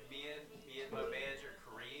 and me and my manager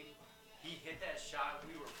Kareem, he hit that shot.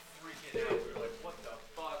 We were freaking out. We were like, "What the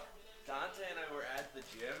fuck?" Dante and I were at the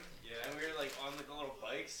gym. Yeah. And we were like on the little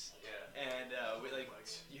bikes. Yeah. And we like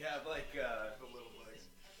Bikes. you have like The little bugs.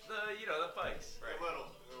 the bikes. Right. The little.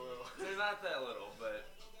 They're not that little, but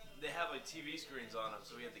they have like TV screens on them,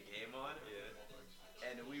 so we had the game on. Yeah.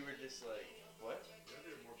 And we were just like, what? You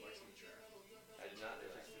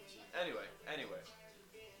Anyway.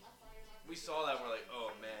 We saw that and we're like, oh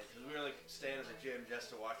man, because we were like staying at the gym just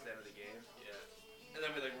to watch the end of the game. Yeah. And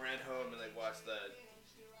then we like ran home and like watched the.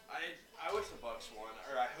 I wish the Bucks won,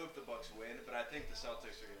 or I hope the Bucks win, but I think the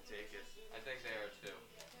Celtics are gonna take it. I think they are too.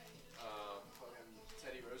 Fucking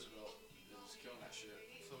Teddy Roosevelt is killing that shit.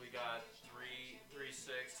 So we got 3-6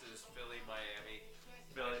 is Philly, Miami.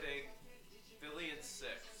 Philly. I think Philly in 6.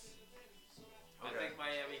 I Okay. think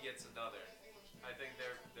Miami gets another. I think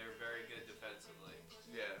they're very good defensively,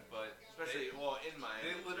 Yeah, but especially in Miami.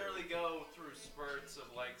 they literally go through spurts of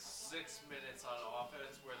like 6 minutes on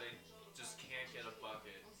offense where they just can't get a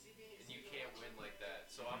bucket, and you can't win like that.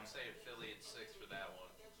 So I'm saying Philly in 6 for that one.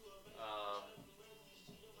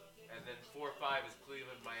 And then 4-5 is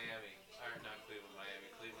Cleveland, Miami. Or not Cleveland, Miami.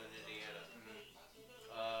 Cleveland, Indiana.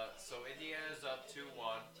 So Indiana's up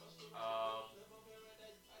 2-1.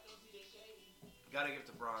 Gotta give it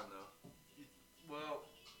to Braun though. Well,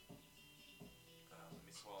 let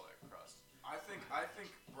me swallow that crust. I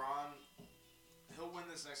think Braun, he'll win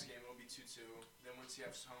this next game. It'll be 2-2. Then once he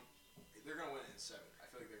has home, they're gonna win it in 7. I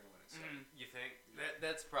feel like they're gonna win it in 7. You think?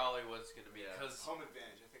 That's probably what it's gonna be. Yeah. Because Home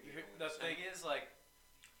advantage. I think they're gonna win the it in thing 7. is, like,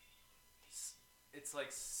 it's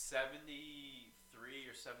like 73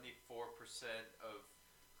 or 74% of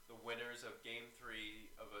the winners of Game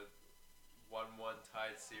 3 of a 1-1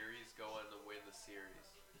 tied series go on to win the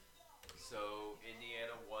series. So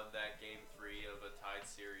Indiana won that Game 3 of a tied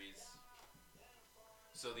series.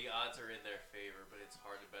 So the odds are in their favor, but it's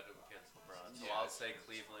hard to bet against LeBron. So Yeah, I'll say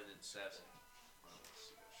Cleveland in 7.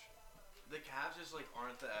 The Cavs just like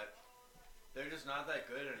aren't that. They're just not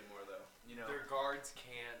that good anymore though. You know. Their guards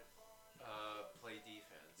can't play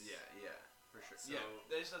defense. Yeah, for sure. So- Yeah,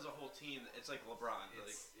 this as a whole team, it's like LeBron.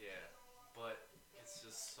 It's, yeah, but it's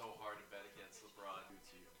just so hard to bet against LeBron.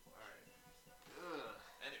 All right.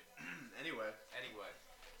 Anyway, Anyway,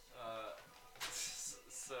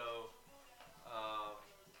 so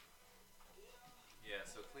yeah,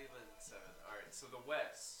 so Cleveland 7. All right, so the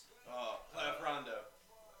West playoff Rondo.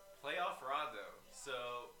 playoff rondo.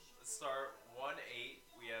 So let's start 1-8.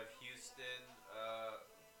 We have Houston.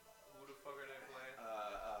 Who the fuck are they playing?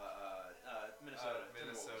 Minnesota.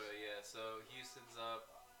 Minnesota. Yeah. So Houston's up.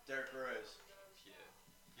 Derrick Rose. Yeah.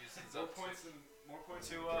 Houston's More up. points than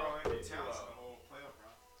 2-0. Karl-Anthony Towns 2-0. in the whole playoff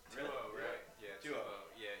round. 2-0, right? Yeah. 2-0. 2-0.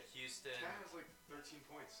 Yeah. Houston. Cat has like 13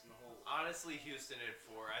 points in the whole. Honestly, Houston in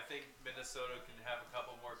 4. I think Minnesota can have a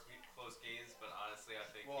couple more close games, but honestly, I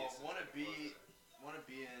think Well, Houston's want to closer.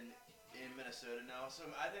 be in Minnesota now, so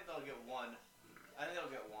I think they'll get one. I think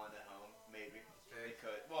they'll get one at home, maybe. They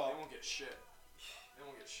could. They Well, won't get shit. They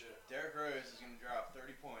won't get shit. Derrick Rose is gonna drop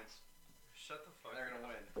 30 points. Shut the fuck And they're up.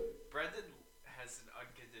 gonna win. Brendan has an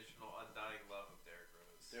unconditional, undying love of Derrick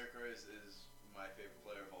Rose. Derrick Rose is my favorite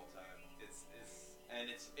player of all time, It's and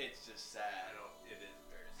it's just I sad. don't. It is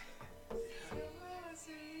very sad.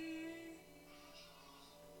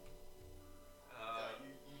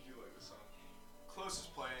 You do like the song.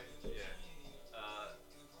 Closest play. Yeah.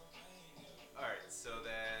 All right. So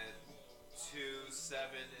then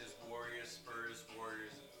 2-7 is Warriors, Spurs,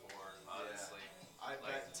 Warriors in 4. Honestly, I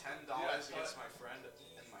Like- bet $10 Dude, against my friend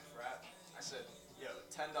in my frat. I said, yo,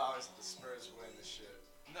 $10 that the Spurs win this shit.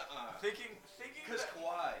 Nuh-uh. Thinking Because that-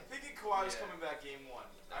 Kawhi. Thinking Kawhi was Yeah. coming back game 1.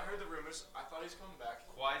 I heard the rumors. I thought he was coming back.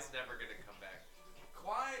 Kawhi's never gonna come back.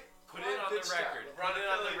 Kawhi. Put it on the bitched out. record. LeBron Put it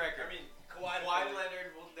on the Philly- record. I mean, Kawhi. Kawhi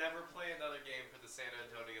Leonard will never play another game for the San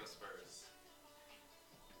Antonio Spurs.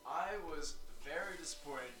 I was very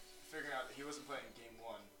disappointed figuring out that he wasn't playing game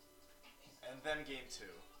 1, and then game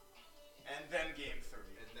 2, and then game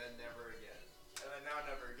 3, And then never again. and then now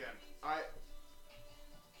never again. I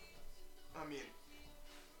mean,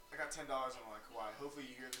 I got $10 on like Kawhi. Hopefully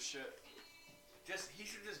you hear this shit. He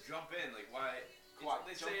should just jump in. Like why? Kawhi,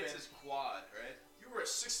 They jump say it's in. his quad, right? You were a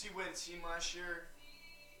 60-win team last year.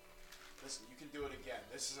 Listen, you can do it again.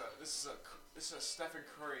 This is a Stephen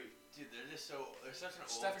Curry, Dude, they're such an old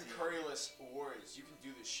Stephen team. Curry-less Warriors. You can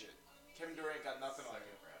do this shit. Kevin Durant got nothing on Second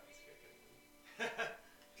you. round, he's kicking.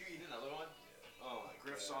 Did you eat another one? Oh my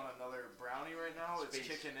Griff's god. on another brownie right now. It's Space.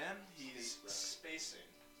 kicking in. He's Space spacing.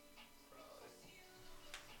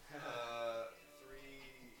 Uh,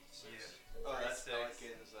 3-6. yeah. Oh, that's 3-6.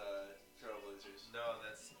 Pelicans, Trailblazers. No,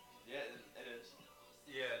 that's Yeah, it is.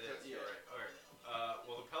 yeah, it is. Yeah. You're right. All right.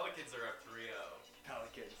 Well, the Pelicans are up 3-0.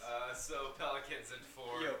 Pelicans. So Pelicans in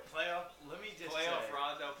 4. Yo, playoff. Let me just playoff say,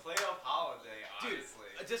 Rondo, playoff Holiday. Dude,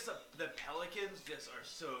 Honestly, just the Pelicans just are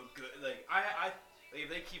so good. Like I like, if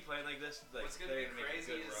they keep playing like this, like what's gonna be they're make a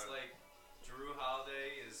crazy good is run. like Drew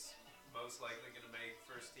Holiday is most likely gonna make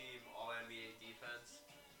first team All NBA defense.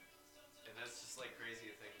 and that's just like crazy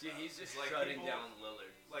to think. Dude, about. he's just like shutting people- down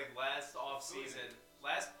Lillard. Like last offseason,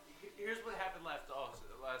 here's what happened last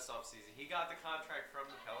offseason. He got the contract from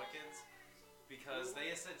the Pelicans because they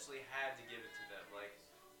essentially had to give it to them. Like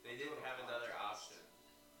they didn't have another option.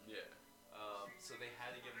 Yeah. So they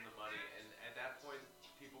had to give him the money, and at that point,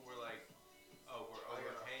 people were like, "Oh, we're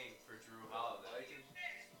overpaying for Drew Holiday."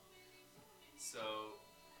 So,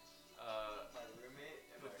 My roommate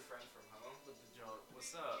and my friend from home. but the John,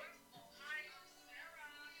 what's up?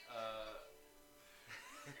 I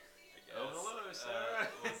guess. Oh, hello, sir.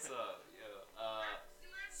 What's up? Yo.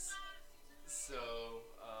 So,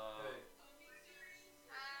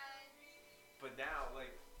 but now,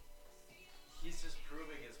 like, he's just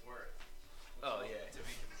proving his worth. Oh, yeah. To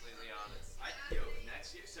be completely honest.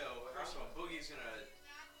 Next year. So first of all, Boogie's gonna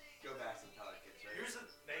go back to the Pelicans, right?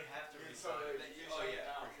 They have to He's resign. so- Oh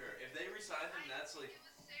yeah, for sure. If they resign him, that's like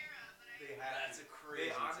They have that's to. a crazy.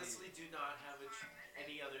 They honestly do not have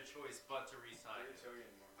any other choice but to resign him.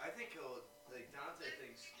 I think he'll like Dante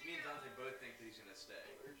thinks. Me and Dante both think that he's gonna stay.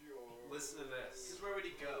 Listen to this. Because where would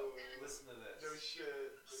he go? Listen to this. No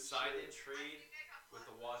shit. Sign and trade with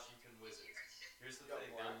the Washington Wizards. Here's the thing: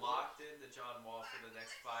 they're locked into John Wall for the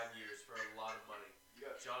next 5 years for a lot of money.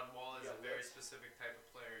 John Wall is a very specific type of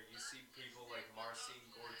player. You see people like Marcin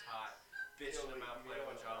Gortat bitching about playing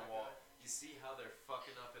with John Wall. You see how they're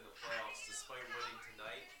fucking up in the playoffs despite winning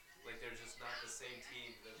tonight. Like they're just not the same team.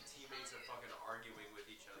 The teammates are fucking arguing with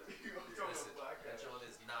each other. Listen, that John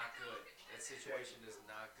is not good. That situation is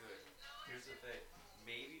not good. Here's the thing: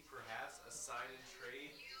 maybe perhaps a sign and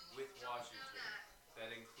trade with Washington that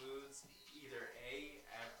includes either A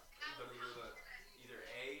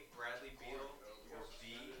Bradley Beal or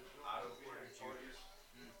B Otto Porter Jr.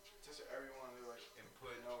 Just everyone, they're like, and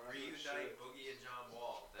put No, we're not doing reunite shit. Boogie and John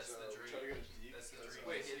Wall. That's so the try to dream. get it deep. That's the dream.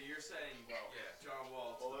 Wait, so you're saying Yeah. John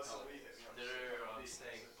Wall to Well, the let's Pelicans? leave it. No, I'm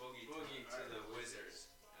saying Boogie to the Wizards.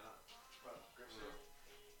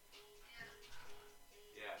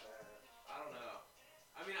 Yeah. I don't know.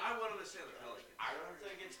 I mean, I want him to stay on the Pelicans. I don't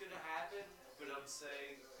think it's gonna happen, but I'm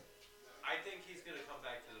saying I think he's gonna come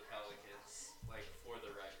back to the Pelicans, like for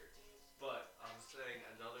the record. But I'm saying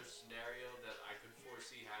another scenario that I could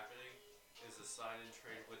foresee happening is a sign and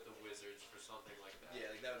trade with the Wizards for something like that.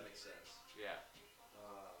 Yeah, like that would make sense. Yeah.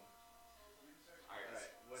 Um,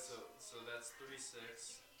 Alright. So that's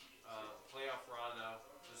 3-6. Playoff Rondo,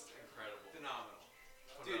 just incredible. phenomenal.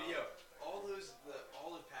 Dude, yo, all the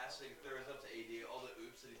passing throws up to AD, all the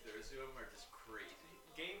oops that he throws to him are just crazy.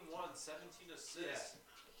 Game 1, 17 assists.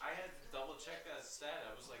 I had to double check that stat.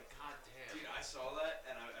 I was like, God damn. Dude, I saw that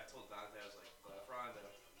and I told Dante, I was like, Rondo.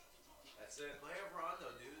 That's it. Playoff Rondo,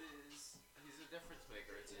 dude, he's a difference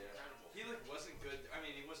maker. It's incredible. He like wasn't good. I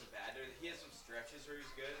mean, he wasn't bad. He had some stretches where he's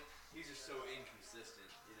good. He's just so inconsistent,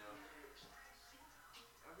 you know.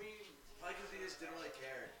 I mean, Probably because he just didn't really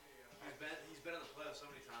care. He's been in the playoffs so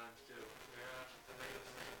many times too. yeah,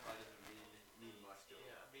 Probably doesn't mean much to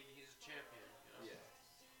him. I mean, he's a champion. You know?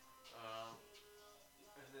 Yeah.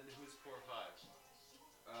 And then who's 4-5?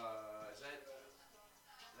 Is that?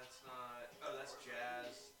 That's not. Oh, that's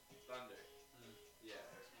Jazz Thunder. Yeah.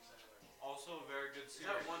 Also a very good Is series.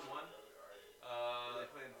 that 1-1? Are they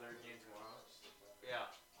Uh, playing third game tomorrow? yeah.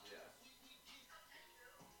 Yeah.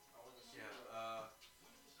 Yeah.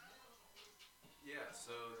 Yeah.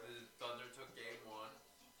 So the Thunder took game 1.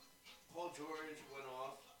 Paul George went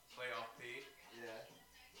off. Playoff P. Yeah.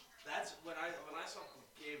 That's when I saw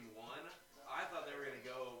game 1. I thought they were gonna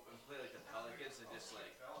go and play like the Pelicans and just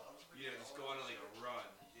like just go on like a run.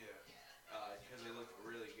 Yeah. Because they looked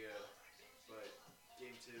really good. But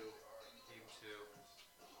game 2. Game 2.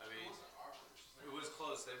 I mean, it was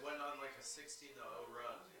close. They went on like a 16-0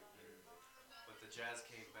 run. But the Jazz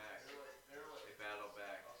came back. They battled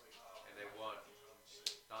back. And they won.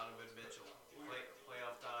 Donovan Mitchell.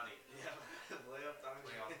 Playoff Donnie. Yeah. Playoff time.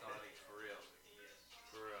 Playoff Donnie. For real.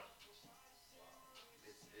 For real.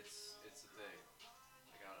 It's a thing.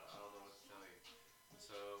 Like, I don't know what to tell you.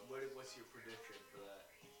 So, What's your prediction for that?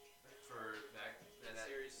 for that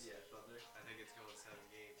series, Yeah, Thunder. I think it's going 7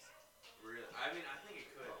 games. Really? I mean, I think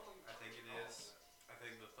it could. I think it is. I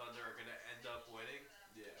think the Thunder are going to end up winning,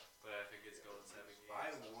 Yeah. but I think it's going 7 games.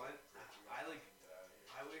 I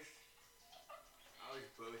wish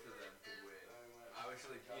both of them could win. I wish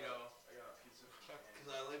like because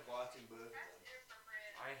I like watching both of them.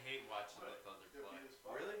 I hate watching the Thunder play.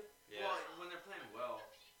 Really? Yeah. Well, when they're playing well.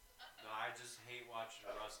 No, I just hate watching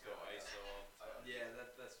Russ go ISO all the time. Yeah,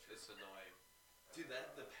 that's true. It's annoying. Dude,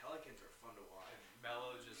 the Pelicans are fun to watch. And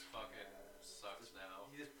Melo just fucking sucks now.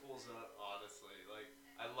 He just pulls up. Honestly, like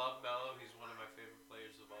I love Melo. He's one of my favorite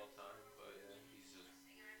players of all time, but Yeah.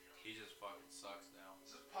 he just sucks now.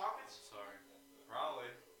 Is this pockets? I'm sorry.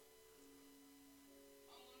 Probably.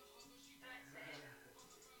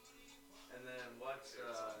 And then what's 2-7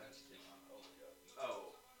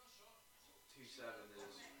 is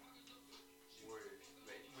Warriors.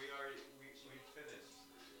 Wait, We finished.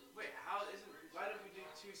 wait, how isn't? Why did we do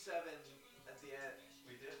 2-7 at the end?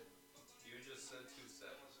 We did. You just said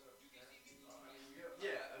 2-7.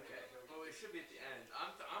 Yeah, okay. Well, it should be at the end. I'm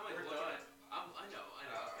like We're looking done. at. I know.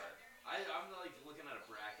 Okay. I'm like looking at a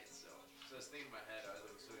bracket still. So I was thinking in my head. I was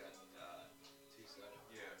like, so we got 2-7.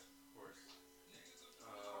 Yeah, of course.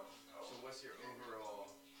 So what's your overall?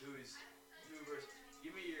 Who versus?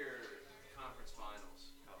 Give me your conference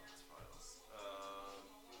finals. Conference finals.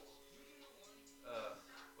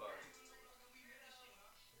 Fuck.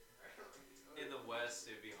 In the West,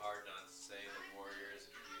 it'd be hard not to say the Warriors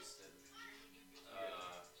and Houston.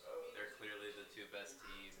 They're clearly the two best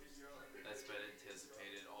teams. That's been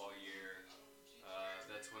anticipated all year.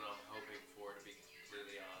 That's what I'm hoping for, to be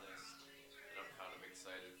completely honest. And I'm kind of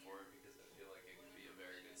excited for it because I feel like it could be a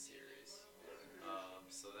very good series.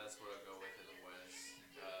 So that's what I'll go with in the West.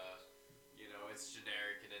 It's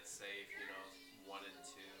generic and it's safe. 1 and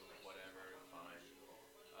 2, whatever, fine.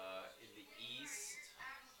 In the East,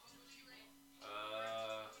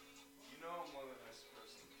 I'm one of the nicest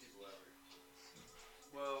people ever.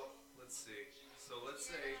 well, let's see. So let's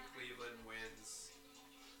say Cleveland wins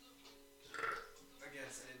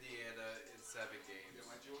against Indiana in 7 games. Yeah,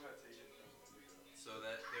 my Joe had taken from the league. So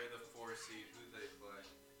that they're the 4 seed. Who they play?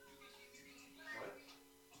 What?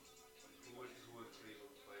 Who would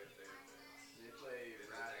Cleveland play if they advance? They play In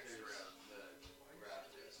the next Raptors. round. The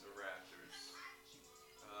Raptors. The Raptors.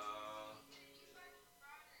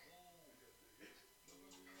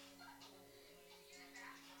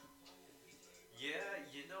 Yeah,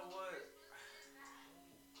 you know what?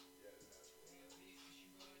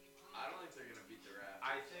 I don't think they're gonna beat the Raptors.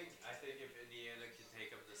 I think if Indiana can take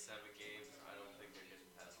them to 7 games, I don't think they're getting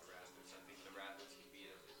past the Raptors. I think the Raptors can beat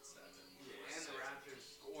them in 7. Yeah, or and the 6. Raptors.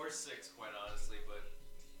 Or 6, quite honestly. But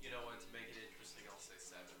you know what? To make it interesting, I'll say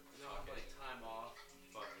 7. No, Fuck like it. time off.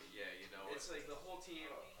 Fuck it. Yeah, you know It's what? like the whole team,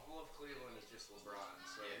 all of Cleveland is just LeBron,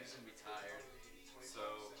 so Yeah. he's gonna be tired.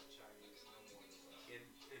 So- Chinese, no more than that.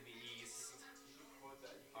 In the East, You can quote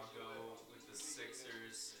that. You I'll can go with the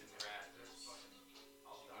Sixers and Raptors.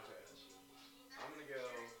 Okay. I'm gonna go.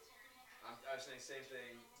 I was saying same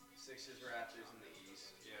thing. Sixers, Raptors in the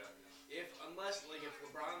East. Yeah. Unless if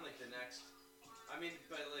LeBron the next. I mean,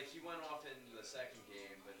 but he went off in the second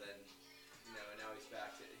game, but then now he's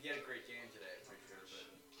back to. He had a great game today, I'm pretty sure, but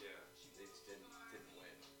Yeah. they just didn't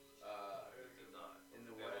win. Did not. In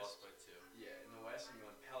the They West. lost by 2. Yeah, in the West, I'm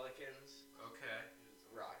going Pelicans, Okay.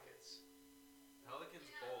 Rockets. Pelicans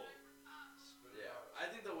bold. Yeah, I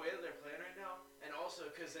think the way that they're playing right now, and also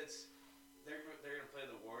because they're gonna play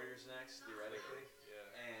the Warriors next theoretically,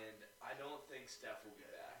 Yeah. and I don't think Steph will be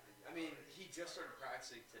back. I mean, he just started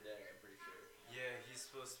practicing today. I'm pretty sure. Yeah, he's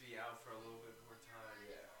supposed to be out for a little bit more time.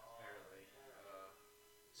 Yeah. Apparently.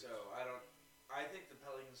 So I think the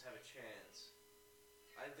Pelicans have a chance.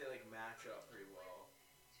 I think they match up pretty well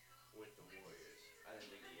with the Warriors. I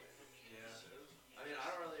think they can win. Yeah. I mean, I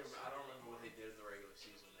don't remember what they did in the regular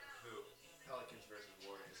season. Who? Pelicans versus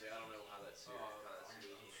Warriors. I don't know how that series.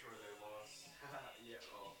 I'm sure they lost. Yeah.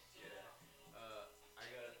 Oh, yeah. I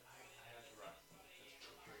have to rock this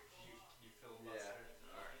real quick. You filibuster?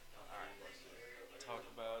 Yeah. All right. Talk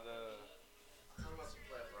about Talk about some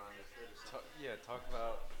playoff rounders. talk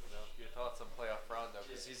about your thoughts on playoff Rondo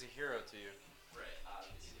because he's a hero to you. Right.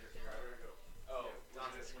 Obviously. Alright, we're gonna go. Oh, Yeah,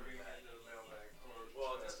 Dante's we're coming gonna back. get into the mailbag.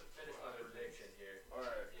 Well, just to finish my prediction here.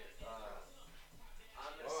 Alright.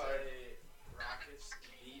 I'm gonna Alright. say Rockets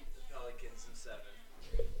beat the Pelicans in 7,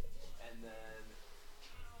 and then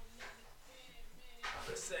I'm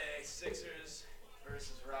gonna say Sixers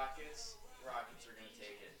versus Rockets. Rockets are gonna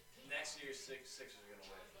take it. Next year, Sixers are gonna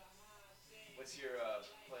win. What's your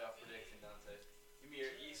playoff prediction, Dante? Give me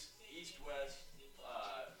your East West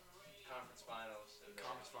conference finals. And then,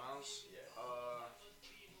 Conference finals? Yeah.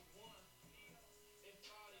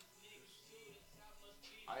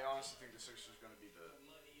 I honestly think the Sixers are gonna beat the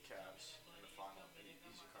Cavs in the final in the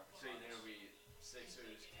easy conference. So you think finals. it'll be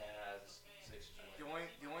Sixers, Cavs, Sixers The win?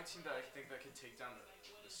 only team that I think that can take down the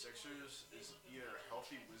Sixers is either a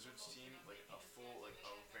healthy Wizards team, like a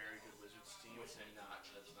very good Wizards team, Which they're not.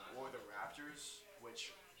 That's not. or the Raptors,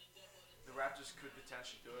 which the Raptors could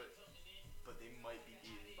potentially do it, but they might be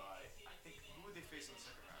beaten by. I think who would they face in the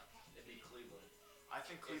second round? It'd be Cleveland. I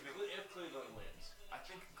think Cleveland. If Cleveland wins. I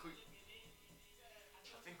think Cleveland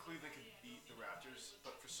can beat the Raptors,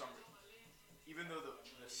 but for some reason, even though the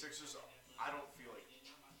Sixers, I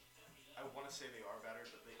I want to say they are better,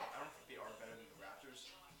 but I don't think they are better than the Raptors.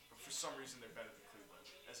 But for some reason, they're better than Cleveland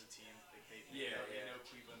as a team. Like they know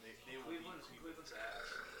Cleveland. They will beat Cleveland. Cleveland's ass.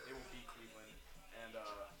 They will beat Cleveland. And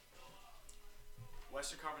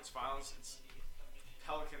Western Conference Finals, it's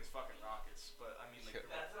Pelicans fucking Rockets. But I mean, like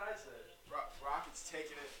That's what I said. Rockets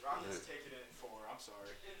taking it. Rockets taking it in 4. I'm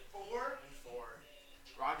sorry. In 4? In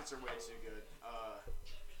 4. Rockets are way too good.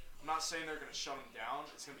 I'm not saying they're gonna shut them down.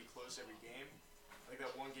 It's gonna be close every game. Like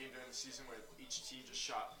that one game during the season where each team just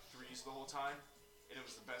shot threes the whole time, and it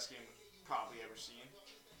was the best game probably ever seen.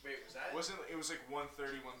 Wait, was that? It was like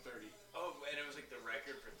 130, 130. Oh, and it was like the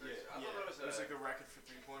record for threes. I thought It was like the record for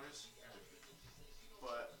 3-pointers.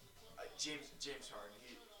 But James Harden,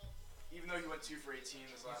 even though he went 2 for 18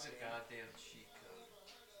 this last He's a game, goddamn cheat code.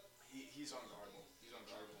 he's unguardable. He's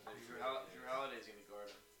unguardable. Drew Holiday's gonna guard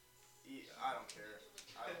him. I don't care.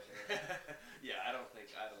 Yeah, I don't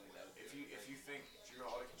think that would be. If you think Drew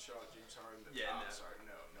Holiday can shut out James Harden, then Yeah, I'm no. sorry,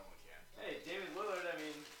 no one can. Hey, David Lillard. I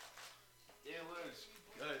mean, David Lillard's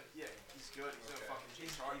good. Yeah, he's good. He's Okay. no fucking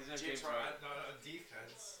James Harden. He's no James James Harden. Not on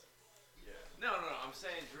defense. Yeah. No. I'm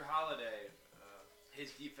saying Drew Holiday.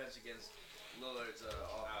 His defense against Lillard's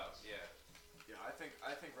all out. Yeah. Yeah, I think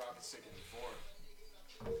Rockets taking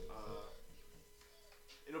 4.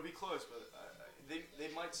 It'll be close, but they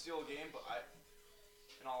might steal a game. But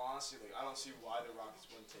in all honesty, like I don't see why the Rockets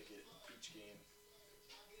wouldn't take it each game.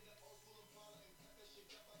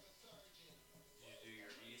 You do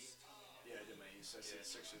your East. Yeah, I did my East. I said Yeah.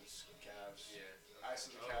 Sixers, Cavs. Yeah. I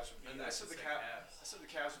said the Cavs would beat. I said the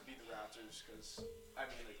Cavs would beat the Raptors because I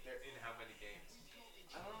mean like they're. In how many games?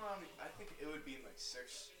 I don't know how many. I think it would be in like 6.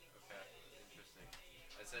 Okay. Interesting.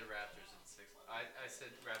 I said Raptors in 6. I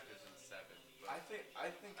said Raptors in 7. But I think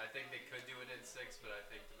I think they could do it in 6, but I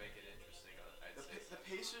think to make it interesting, I'd say the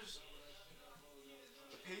Pacers.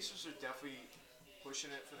 The Pacers are definitely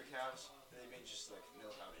pushing it for the Cavs. They may just like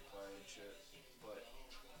know how they play and shit. But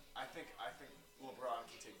I think LeBron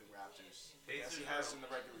can take the Raptors. As he has in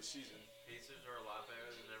the regular season. Pacers are a lot better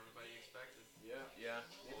than everybody expected. Yeah. Yeah.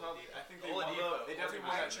 They probably. I think they. Oladipo- They definitely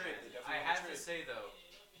won that trade. They definitely I won have the to trade. say though,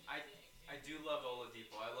 I do love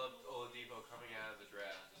Oladipo. I love Oladipo coming out of the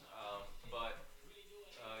draft. But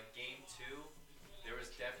game 2, there was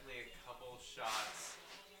definitely a couple shots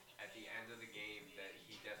at the end of the game that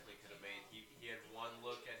he definitely could have made. He had one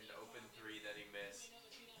look at an open 3 that he missed,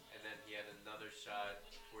 and then he had another shot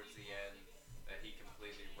towards the end that he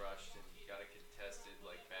completely rushed and got a contested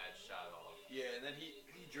like bad shot off. Yeah, and then he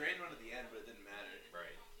drained one at the end, but it didn't matter.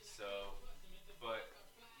 Right. So, but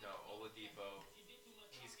no, Oladipo,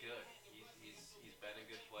 he's good. He's been a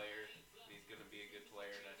good player. He's gonna be a good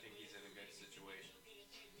player, and I think he's in a good situation.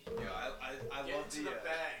 Yeah, I Get love into the the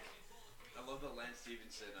bag. I love the Lance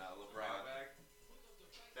Stevenson LeBron. Bag?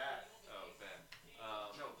 Bag. Oh, bag.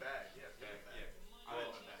 No, bag. Yeah, Bag. bag. Yeah. I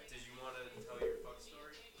love a bag. Did you want to tell your fuck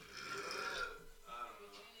story? I don't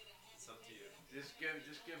know. It's up to you. Just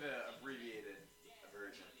give an abbreviated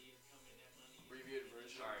version. Abbreviated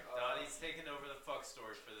version. All right, Donnie's taking over the fuck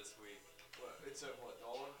story for this week. What? It's a what?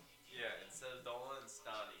 Dolan. Yeah, instead of Dolan, it's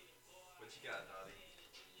Donnie. What you got, Donnie?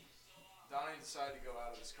 Donnie decided to go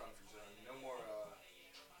out of his comfort zone. No more.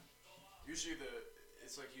 Usually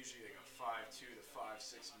it's usually like a 5'2" to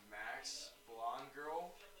 5'6" max blonde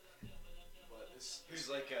girl. But this Who's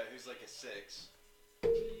like a 6.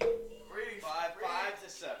 rating 5 rating, to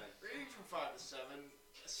 7. rating from 5 to 7.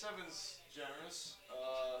 7's generous.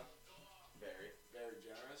 Very. Very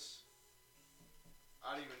generous.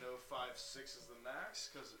 I don't even know if 5'6" is the max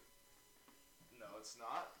because no, it's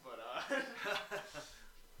not. But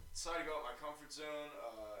decided to go out my comfort zone.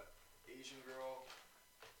 Asian girl.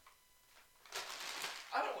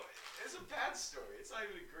 I don't. It's a bad story. It's not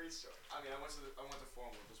even a great story. I mean, I went to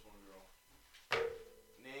formal with this one girl.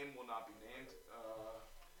 Name will not be named.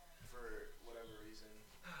 For whatever reason.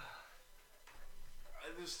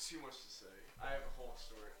 There's too much to say. I have a whole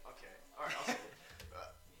story. Okay. All right. I'll say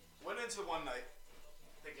it. Went into one night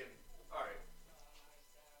thinking, all right,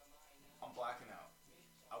 I'm blacking out.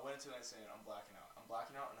 I went into the night saying, I'm blacking out. I'm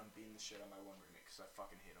blacking out, and I'm beating the shit out of my one roommate because I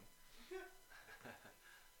fucking hate him.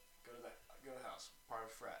 Go to the house. Part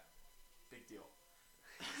of a frat. Big deal.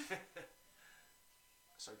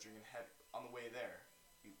 Start drinking heavy. On the way there,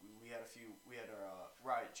 we had our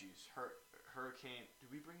riot juice. Hurricane.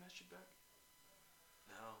 Did we bring that shit back?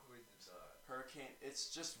 No. Hurricane.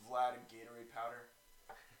 It's just Vlad and Gatorade powder.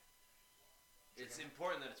 It's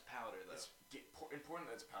important that it's powder, though. It's important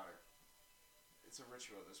that it's powder. It's a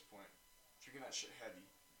ritual at this point. Drinking that shit heavy.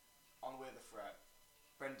 On the way to the frat,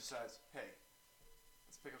 Brendan decides, hey,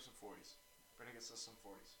 let's pick up some 40s. Brendan gets us some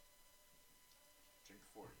 40s. Drink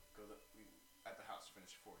the 40. At the house,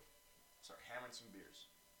 finish the 40. start hammering some beers.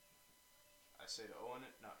 I say to Owen,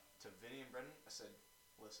 no, to Vinny and Brendan, I said,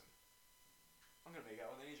 listen, I'm gonna make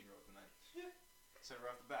out with an Asian girl tonight. Said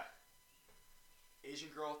right off the bat.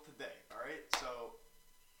 Asian girl today, alright? So,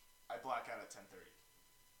 I black out at 10:30.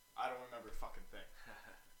 I don't remember a fucking thing.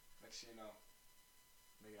 Next thing you know,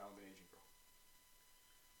 making out with an Asian girl.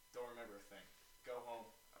 Don't remember a thing. Go home.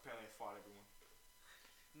 Apparently I fought everyone.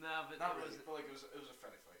 Nah, but Not it really, was, but like it was a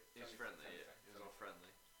friendly fight. it was friendly, yeah. thing. It was all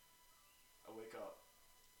friendly. I wake up,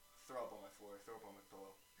 throw up on my floor, throw up on my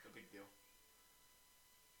pillow. No big deal.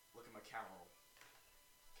 Look at my camera roll.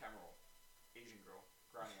 Camera roll. Asian girl.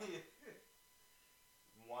 Grinding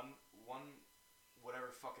on. one,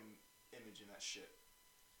 whatever fucking image in that shit.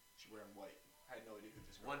 She's wearing white. I had no idea who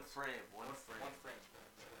this girl One was. frame, one frame. One frame.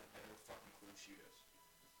 I had no fucking clue who she is.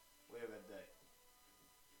 Later that day,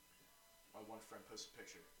 my one friend posts a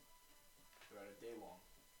picture. They're at a day long.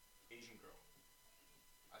 Asian girl.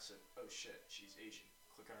 I said, oh shit, she's Asian.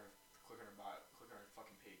 Click on her bio, click on her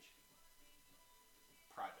fucking page.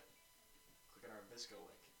 Private. Click on her Visco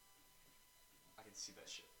link. I can see that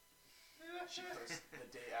shit. She posts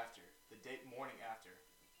morning after,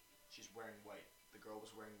 she's wearing white. The girl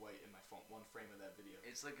was wearing white in my phone, one frame of that video.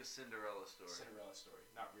 It's like a Cinderella story. Cinderella story.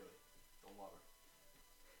 Not really. Don't love her.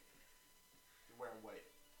 You're wearing white.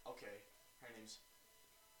 Okay. Her name's,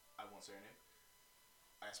 I won't say her name.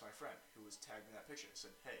 I asked my friend who was tagged in that picture. I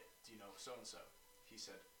said, hey, do you know so-and-so? He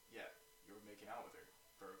said, yeah, you were making out with her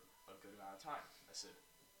for a good amount of time. I said,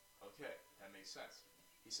 okay, that makes sense.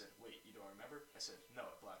 He said, wait, you don't remember? I said, no,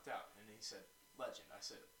 I blacked out. And then he said, legend. I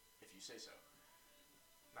said, if you say so.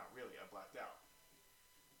 Not really, I blacked out.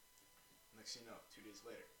 Next thing you know, 2 days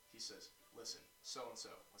later, he says, listen,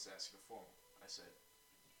 so-and-so, let's ask you a formal. I said,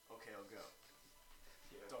 okay, I'll go.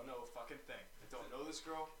 Yeah. Don't know a fucking thing. I don't know this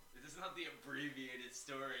girl. This is not the abbreviated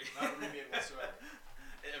story. Not abbreviated whatsoever.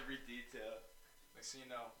 Every detail. Next thing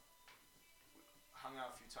you know, we hung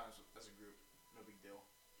out a few times as a group. No big deal.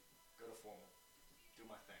 Go to formal. Do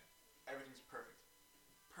my thing. Everything's perfect.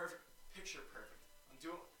 Perfect. Picture perfect. I'm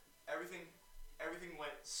doing everything. Everything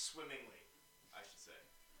went swimmingly, I should say.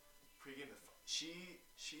 Pre-game, she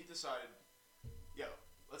decided, yo,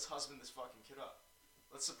 let's husband this fucking kid up.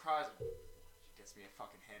 Let's surprise him. She gets me a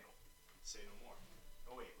fucking handle. Say no more.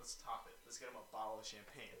 Oh wait, let's top it. Let's get him a bottle of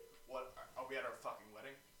champagne. What? Are we at our fucking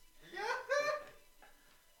wedding? Yeah.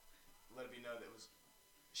 Let it be known that it was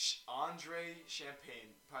Andre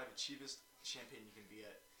Champagne, probably the cheapest champagne you can be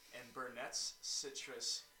at, and Burnett's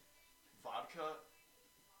Citrus Vodka.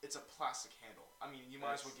 It's a plastic handle. I mean, you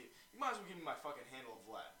might as well give me my fucking handle of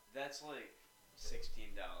Vlad. That's like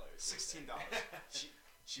 $16. $16.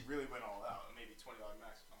 She really went all out. Maybe $20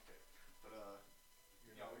 max. Okay, but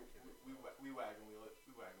you know, we wag and wheel it.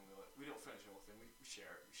 We wag and wheel it. We don't finish the whole thing. We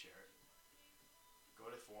share it. We share it. Go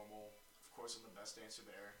to formal. Of course, I'm the best dancer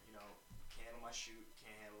there. You know, can't handle my shoot.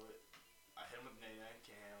 Can't handle it. I hit him with Nene.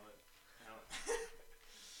 Can't handle it. You know,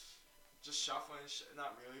 just shuffling.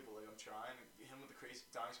 Not really, but like I'm trying. Him with the crazy,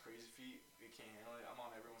 Donnie's crazy feet. He can't handle it. I'm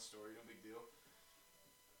on everyone's story. No big deal.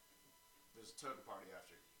 There's a toga party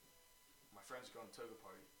after. My friends are going to toga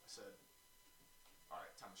party. I said,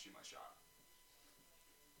 alright, time to shoot my shot.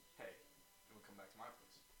 Hey, you want to come back to my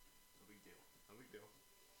place? No big deal. No big deal.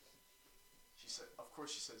 She said, of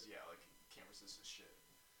course she says, yeah, like, can't resist this shit.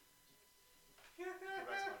 Go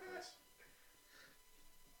back to my place.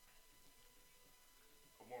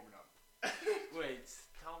 I'm warming up. Wait,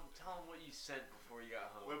 tell him what you said before you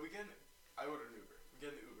got home. Well, I ordered an Uber. We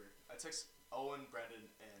get in the Uber. I text Owen, Brendan,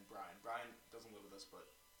 and Brian. Brian doesn't live with us, but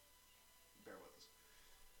bear with us.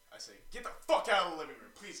 I say, get the fuck out of the living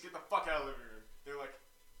room. Please, get the fuck out of the living room. They're like,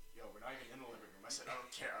 yo, we're not even in the living room. I said, I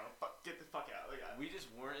don't care. Get the fuck out. Like, we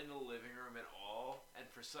just weren't in the living room at all, and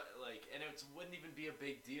and it wouldn't even be a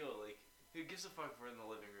big deal. Like, who gives a fuck if we're in the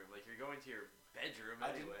living room? Like, you're going to your bedroom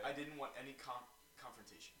anyway. I didn't want any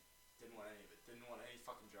confrontation. Didn't want any of it. Didn't want any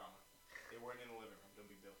fucking drama. They weren't in the living room. No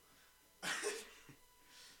big deal.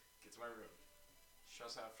 Get to my room. She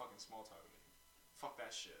tries to have fucking small talk with me. Fuck that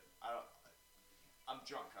shit. I'm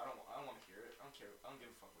drunk. I don't want to hear it. I don't care. I don't give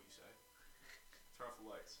a fuck what you say. Turn off the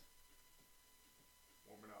lights.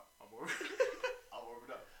 Warming up. I'm warming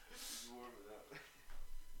up. Warming up.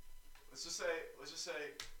 Let's just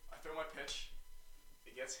say I throw my pitch.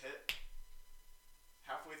 It gets hit.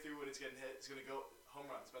 Halfway through when it's getting hit, it's gonna go home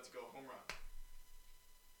run. It's about to go home run.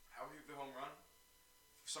 Halfway through the home run,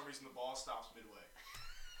 for some reason the ball stops midway.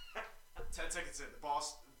 10 seconds in, the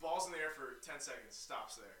ball's in the air for 10 seconds,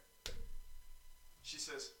 stops there. She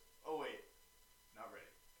says, oh wait, not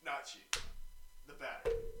ready. Not she. The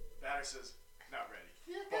batter. Batter says, not ready.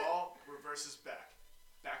 Ball reverses back.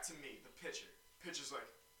 Back to me, the pitcher. Pitcher's like,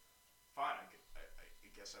 Fine, I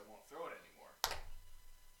guess I won't throw it anymore.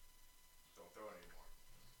 Don't throw it anymore.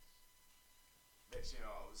 Next, I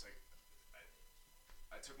was like,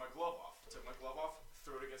 I took my glove off.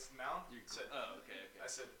 Threw it against the mound. Said, okay. I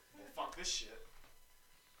said, well, fuck this shit.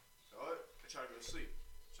 So I tried to go to sleep.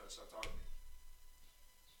 Tried to stop talking to me.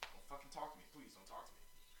 Don't fucking talk to me. Please don't talk to me.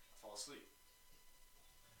 I fall asleep.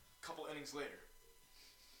 A couple innings later,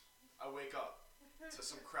 I wake up to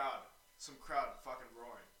some crowd fucking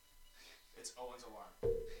roaring. It's Owen's alarm.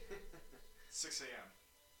 6 a.m.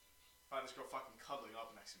 Find this girl fucking cuddling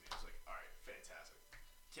up next to me. I was like, alright, fantastic.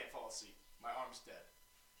 Can't fall asleep. My arm's dead.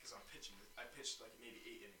 Because I'm pitching. I pitched like maybe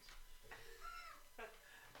 8 innings.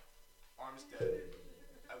 Arm's dead.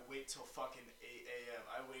 I wait till fucking 8 a.m.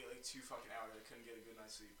 I wait like 2 fucking hours. I couldn't get a good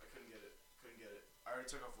night's sleep. I couldn't get it. I already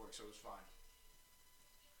took off work, so it was fine.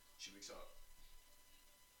 She wakes up.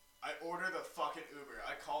 I order the fucking Uber.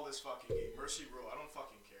 I call this fucking game. Mercy rule. I don't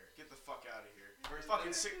fucking care. Get the fuck out of here.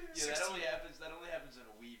 Fucking that only happens in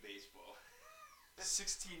a Wii baseball.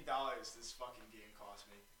 $16 this fucking game cost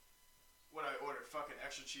me. What I ordered? Fucking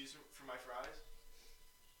extra cheese for my fries?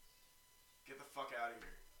 Get the fuck out of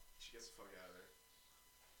here. She gets the fuck out of there.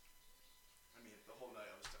 I mean, the whole night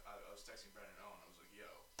I was texting Brennan and Owen. I was like, yo,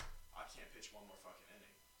 I can't pitch one more fucking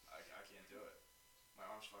inning. I can't do it. My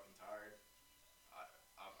arm's fucking tired.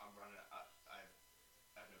 I'm running. I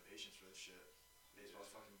have no patience for this shit.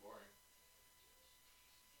 Baseball's fucking boring.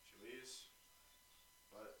 She leaves.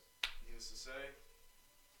 But, needless to say,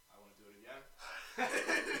 I want to do it again.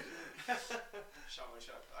 Shot my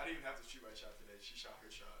shot. I didn't even have to shoot my shot today. She shot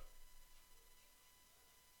her shot.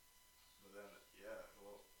 But then, yeah,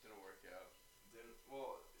 well, Didn't work out.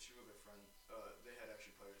 she was with her friend. They had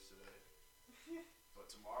extra players today. But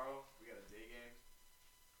tomorrow, we got a day game.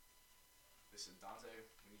 They said, Dante,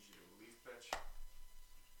 we need you to relief pitch.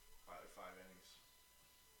 5 innings.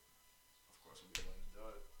 Of course, we'll be willing to do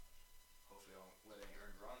it. Hopefully, I won't let any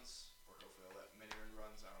earned runs. Or hopefully, I'll let many earned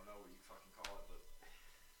runs. I don't know what you fucking call it, but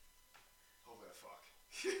hopefully I fuck.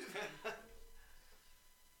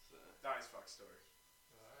 Donnie's fuck story.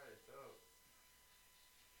 Alright, dope.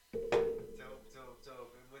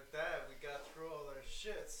 Dope. And with that, we got through all our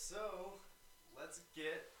shit. So, Let's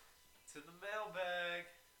get to the mailbag.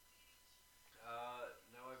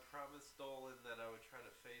 Now I promised Dolan that I would try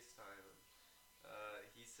to FaceTime him.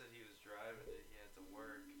 He said he was driving and he had to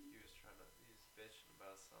work. He was bitching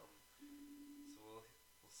about something. So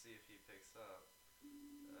we'll see if he picks up.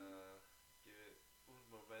 Give it un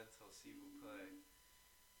momento, si vous plaît.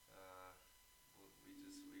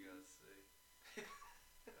 We gotta see.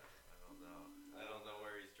 I don't know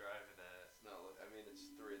where he's driving at. it's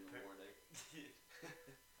 3 in the morning.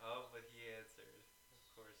 Oh, but he answered. Of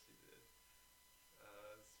course he did.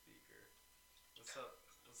 Speaker. What's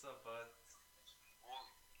up, bud? Well,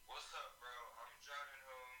 what's up, bro? I'm driving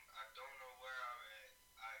home. I don't know where I'm at.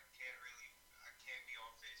 I can't be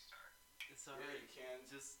on FaceTime. It's Yeah, alright. you can.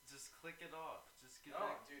 Just click it off. Just get No,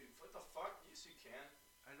 back. dude, what the fuck? Yes, you can.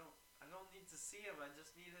 I don't need to see him. I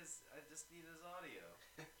just need his audio.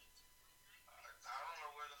 I don't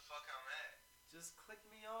know where the fuck I'm at. Just click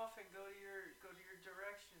me off and go to your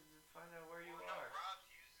directions and find out where you No, are. Rob's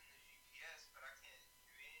using the GPS, but I can't.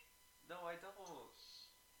 You mean? No, I don't.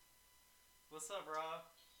 What's up, Rob?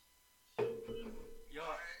 Yo,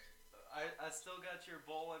 I still got your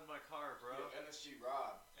bowl in my car, bro. Yo, NSG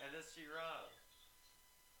Rob. NSG Rob.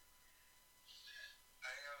 I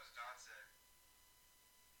think that was Dante.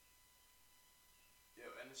 Yo,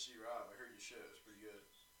 NSG Rob. I heard your shit. It was pretty good.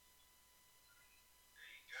 There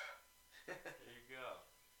you go. There you go.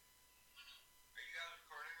 Are you guys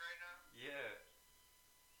recording right now? Yeah,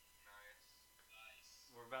 Nice.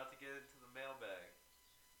 we're about to get into the mailbag.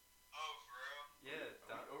 Oh, for real? Yeah,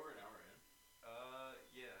 Are we over an hour in?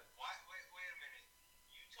 yeah. Why? Wait a minute.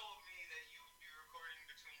 You told me that you would be recording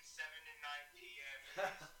between 7 and 9 p.m.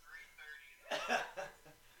 and it's 3:30 in the morning.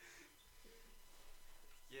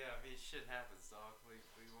 Yeah, I mean, shit happens, dog. What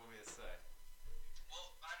do you want me to say?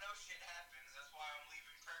 Well, I know shit happens. That's why I'm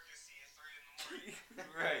leaving Percy at 3 in the morning.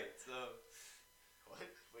 Right, so. What?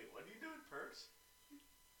 Wait, what are you doing, Perks?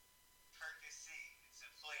 Percy, it's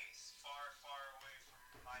a place far, far away from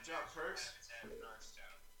my Good job, natural Perks. habitat in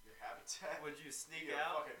Northstown. Your habitat? Would you sneak You a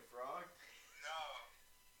out? fucking frog? No,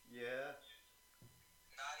 Yeah.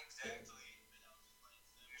 not exactly.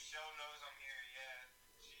 Michelle knows I'm here, yeah.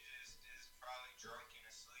 She just is probably drunk and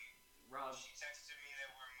asleep. Rob. She texted me that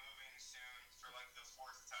we're moving soon for like the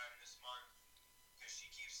 4th time this month. Because she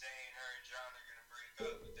keeps saying her and John are going to break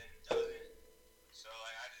up, but then doesn't. So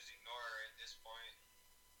like, I just ignore her at this point.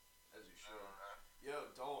 As you I should. don't know. Yo,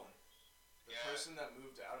 Dolan. The Yeah. person that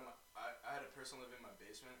moved out of my... I had a person live in my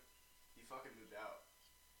basement. fucking moved out.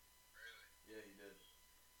 Really? Yeah, he did.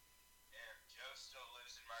 Damn, Joe still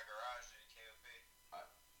lives in my garage at KOP.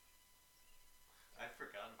 I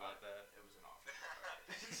forgot about that. It was an offer.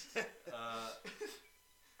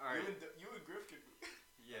 All right. You and Griff could.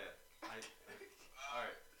 Yeah.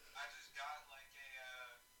 Alright. I just got like a,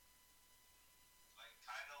 like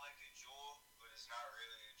kind of like a jewel, but it's not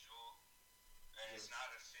really a jewel, and it's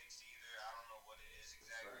not a fix either. I don't know what it is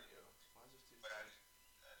exactly, Why is this too but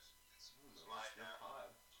it's mine now.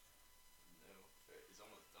 No, it's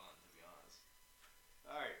almost done, to be honest.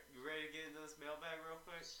 Alright, you ready to get into this mailbag real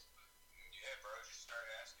quick? Yeah, bro, just start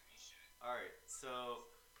asking me shit. Alright, so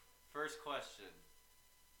first question.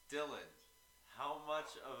 Dylan, how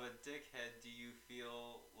much of a dickhead do you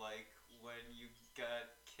feel like when you got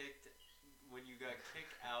kicked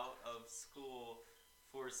out of school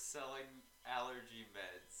for selling allergy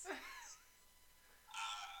meds? That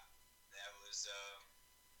was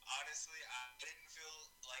honestly, I didn't feel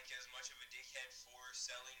like as much of a dickhead for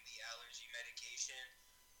selling the allergy medication.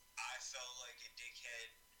 I felt like a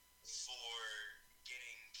dickhead for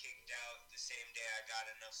getting kicked out the same day I got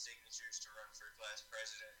enough signatures to run for class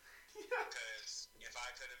president. Because if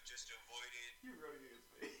I could have just avoided You're running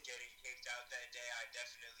against me. getting kicked out that day, I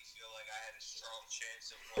definitely feel like I had a strong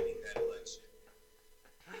chance of winning that election.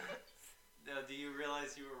 Now, do you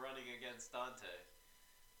realize you were running against Dante?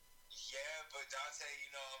 Yeah, but Dante,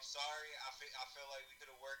 I'm sorry. I feel like we could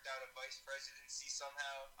have worked out a vice presidency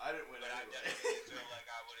somehow. I didn't win But I anyway. definitely feel like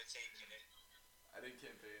I would have taken it. I didn't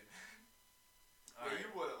campaign. Alright,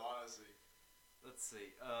 You would have, honestly. let's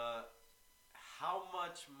see. How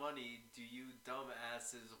much money do you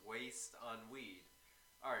dumbasses waste on weed?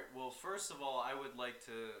 Alright, well, first of all, I would like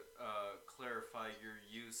to clarify your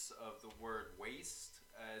use of the word waste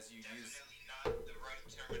as you use Definitely not the right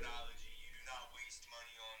terminology. You do not waste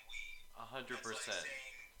money on weed. 100%. That's like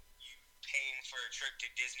saying you paying for a trip to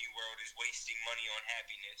Disney World is wasting money on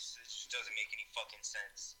happiness. It just doesn't make any fucking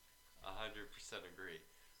sense. 100% agree.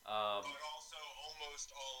 But also, almost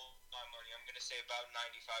all my money, I'm gonna say about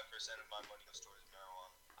 95% of my money goes towards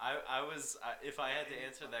marijuana. If I had to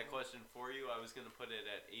answer that question for you, I was going to put it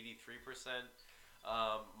at 83%.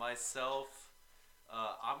 Myself,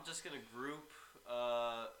 I'm just going to group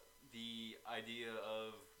the idea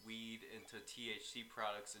of weed into THC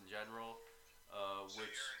products in general, So which...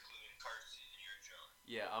 you're including carts in your joint.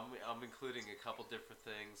 Yeah, I'm including a couple different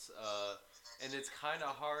things, and it's kind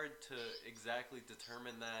of hard to exactly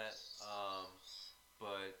determine that,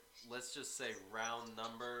 but let's just say round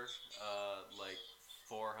number, like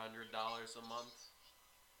 $400 a month,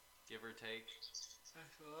 give or take.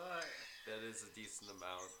 That's a lot. That is a decent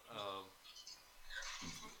amount.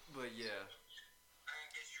 But yeah. I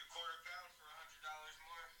can get you a quarter pound for $100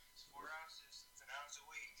 more. It's 4 ounces. It's an ounce a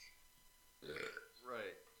week.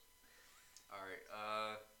 Right. Alright,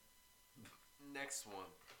 next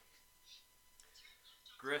one.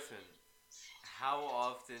 Griffin, how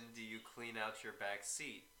often do you clean out your back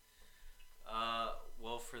seat?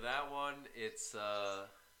 Well, for that one, it's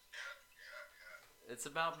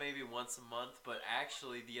about maybe once a month, but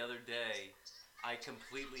actually the other day, I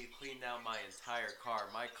completely cleaned out my entire car.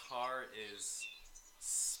 My car is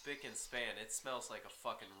spick and span. It smells like a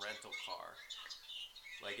fucking rental car.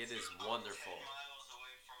 Like, it is wonderful. 10 miles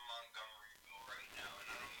away from Montgomeryville right now, and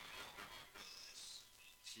I don't even know where it is.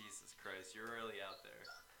 Jesus Christ, you're really out there.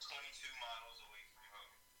 22 miles away from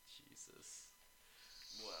home. Jesus.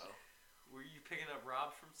 Wow. Were you picking up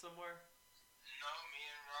Rob from somewhere? No, me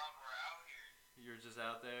and Rob were out here. You're just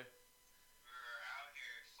out there? We were out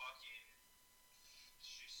here fucking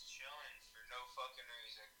just chilling for no fucking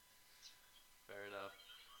reason. Fair enough.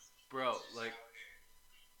 Bro, Just like, out here.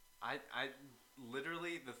 I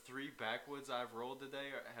literally, the 3 backwoods I've rolled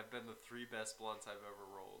today have been the 3 best blunts I've ever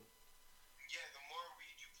rolled. Yeah, the more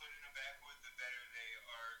weed you put in a backwood, the better they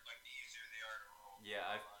are, like the easier they are to roll.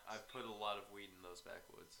 Yeah, I've put a lot of weed in those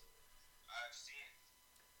backwoods. I've seen.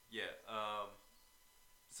 Yeah,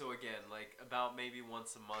 so again, like, about maybe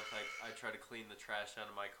once a month, I try to clean the trash out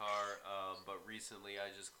of my car, but recently I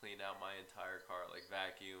just cleaned out my entire car, like,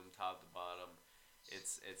 vacuum, top to bottom.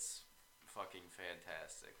 It's fucking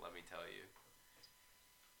fantastic, let me tell you.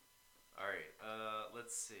 Alright,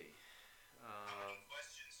 let's see. How many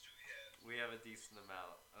questions do we have? We have a decent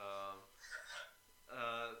amount.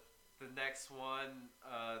 The next one,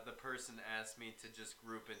 the person asked me to just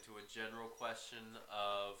group into a general question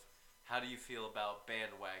of how do you feel about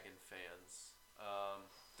bandwagon fans?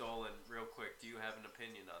 Dolan, real quick, do you have an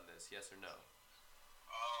opinion on this? Yes or no?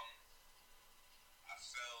 I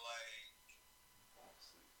feel like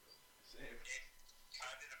Same. it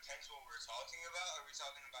kind of depends what we're talking about. Are we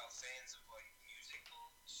talking about fans of like music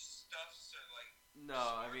stuff? So like. No,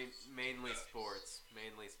 I mean mainly sports.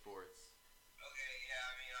 Mainly sports. Okay, yeah.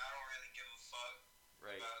 I mean, I don't really give a fuck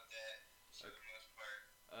Right. about that for the most part.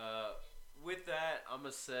 With that, I'm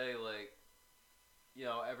gonna say like, you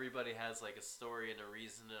know, everybody has like a story and a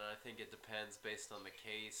reason, and I think it depends based on the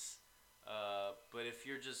case. But if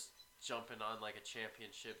you're just jumping on like a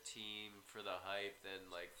championship team for the hype, then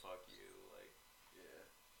like fuck you, like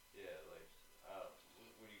yeah, like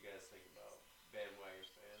what do you guys think about bandwagon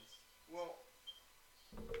fans? Well,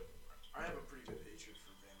 I have a pretty good hatred for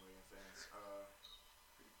bandwagon fans.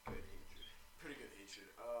 Pretty good hatred.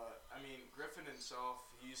 I mean, Griffin himself,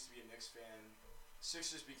 he used to be a Knicks fan.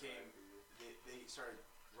 Sixers became, they started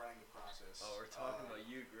running the process. Oh, we're talking about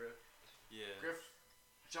you, Griff. Yeah. Griff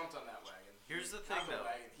jumped on that wagon. Here's the Not thing, though.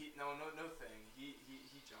 wagon. No thing. He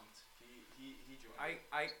jumped. He joined.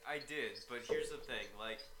 I did, but here's the thing,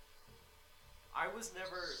 like, I was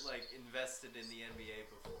never like invested in the NBA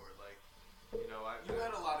before, like, you know, You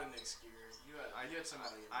had a lot of Knicks gear. You had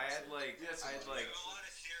somebody. I had like, You had I had somebody. like, You have a lot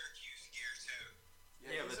of Syracuse gear too. Yeah,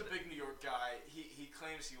 Yeah, he's a but big New York guy. He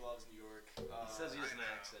claims he loves New York. He says he has an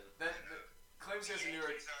accent. Claims he has a New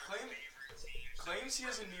York. Yankees are his favorite team, so Claims he's he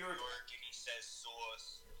has a from New York and he says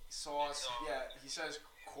sauce. sauce. Yeah, he says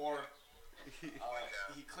core. Yeah.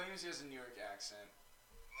 He claims he has a New York accent.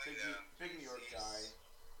 Like that. Big New York guy.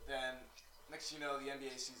 Then next you know, the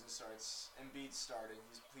NBA season starts. Embiid's starting.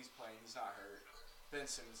 He's playing. He's not hurt. Ben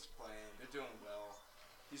Simmons is playing. They're doing well.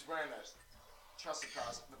 He's wearing that trust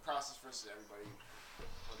the process versus everybody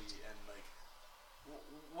hoodie, and like,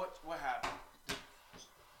 what happened?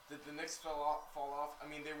 Did the Knicks fall off? I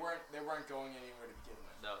mean, they weren't going anywhere to begin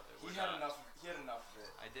with. no, they were He had not. enough. He had enough of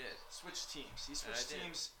it. I did. Switched teams. He And I switched did.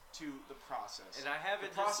 teams to the process. And I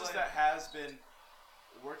haven't The process just, like, that has been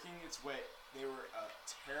working its way. They were a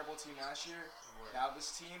terrible team last year. Now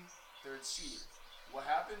this team, third seed. What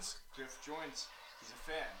happens? Griff joins. He's a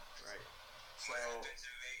fan. Right. So, What happens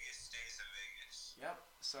in Vegas stays in Vegas. yep.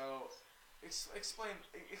 So, explain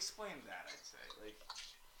that. I'd say like,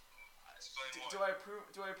 Explain do I approve?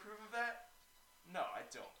 Do I approve of that? No, I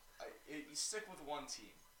don't. You stick with one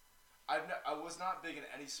team. I was not big in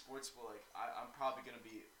any sports, but like I'm probably gonna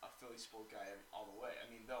be a Philly sport guy all the way. I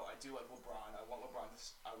mean, though I do like LeBron. I want LeBron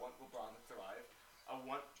to thrive. I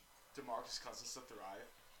want DeMarcus Cousins to thrive.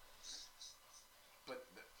 But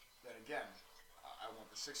then again, I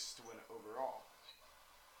want the Sixers to win overall.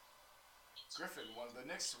 Griffin wanted the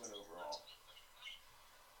Knicks to win overall.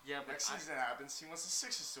 Yeah, but Next season happens, he wants the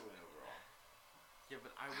Sixers to win overall.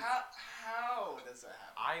 How does that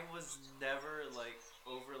happen? I was never like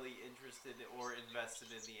overly interested or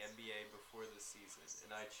invested in the NBA before the season,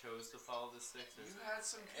 and I chose to follow the Sixers. You had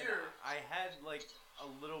some And gear. I had like a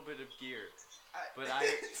little bit of gear, but I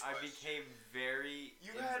became very.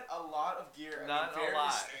 You had a lot of gear. Not a various,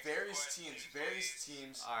 lot. Various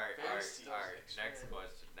teams. All right. Various teams. Next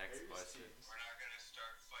question. Next Various question. teams. We're not gonna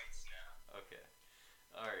start fights now. Okay.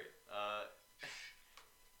 All right.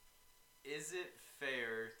 Is it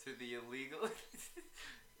fair to the illegal?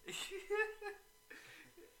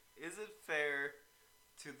 Is it fair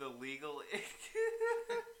to the legal? What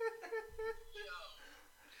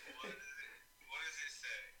does it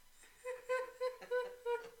say?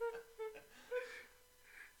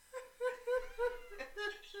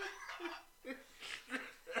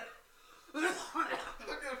 I'm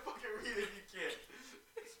gonna fucking read it if you can.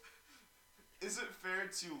 Is it fair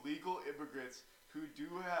to legal immigrants who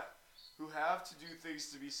have to do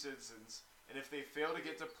things to be citizens, and if they fail to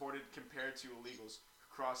get deported compared to illegals who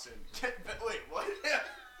cross in? Wait, what? Alright, W,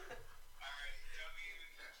 you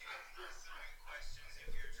can't answer my questions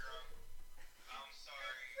if you're drunk. I'm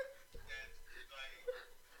sorry. That, like,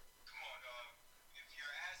 come on, dog. If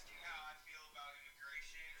you're asking how I feel about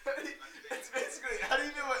immigration, I think It's basically, how do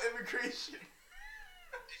you feel about immigration?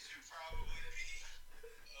 it should probably be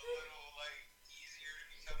a little, like, easier to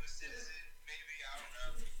become a citizen. Maybe, I don't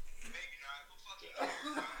know. Maybe not. Who fucking cares,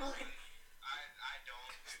 honestly? I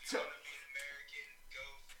don't. If you want to be an American, go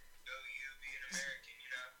you be an American, you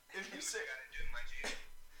know? If you Do what say- gotta do, my G.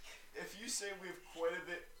 If you say we have quite a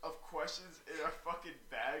bit of questions in our fucking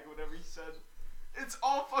bag, whatever he said, it's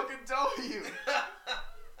all fucking W.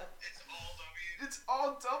 It's all W. It's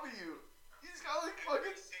all W. He's got like Every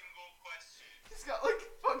fucking. single question. He's got like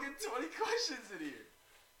fucking 20 questions in here.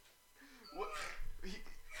 What?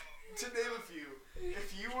 To name a few.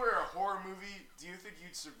 If you were a horror movie, do you think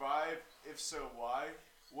you'd survive? If so, why?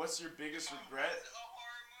 What's your biggest regret? A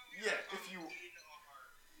horror movie? Yeah, or if you- in a horror?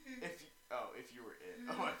 If you were in.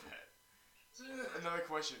 Oh, I bet. Another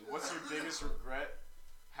question. What's your biggest regret?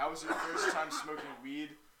 How was your first time smoking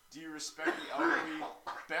weed? Do you respect the elderly?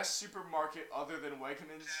 Best supermarket other than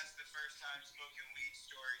Wegmans? Fast and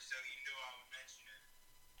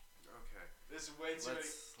This is way too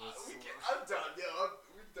Let's- many. let's- I'm done, yo.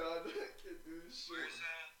 We're done. I can't do this shit. Where's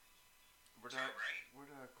We're is that not. right?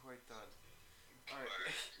 We're not quite done. All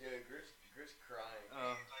right. Yeah, Griff's crying.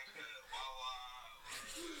 Like the Wawa.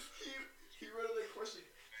 He read that question.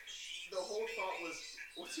 The whole thought was,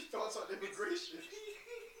 what's your thoughts on immigration?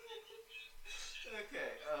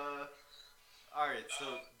 Okay. All right.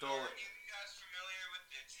 So Dolan. Are you guys familiar with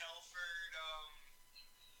the Telford?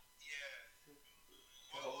 Yeah.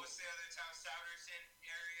 What was the other town? Souderton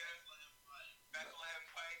area. Bethlehem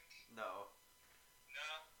Pike. No. No.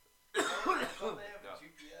 Don't they have No.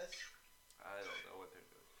 GPS? I don't know what they're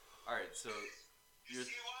doing. All right. So you're.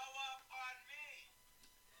 See Wawa on me.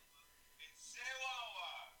 It's say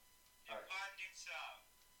Wawa. Alright. On itself.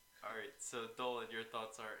 All right. So Dolan, your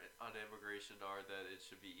thoughts are on immigration are that it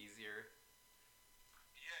should be easier.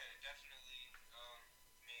 Yeah, definitely.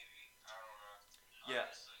 Maybe. I don't know. Yeah,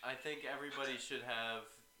 Honestly. I think everybody should have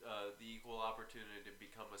the equal opportunity to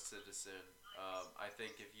become a citizen. I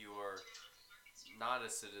think if you are not a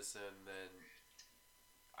citizen, then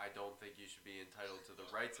I don't think you should be entitled to the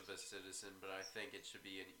rights of a citizen, but I think it should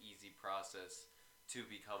be an easy process to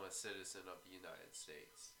become a citizen of the United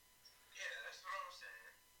States. Yeah, that's what I'm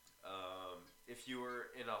saying. If you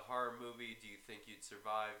were in a horror movie, do you think you'd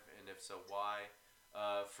survive? And if so, why?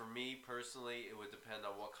 For me personally, it would depend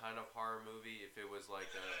on what kind of horror movie. If it was like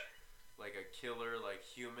a killer, like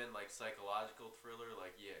human, like psychological thriller,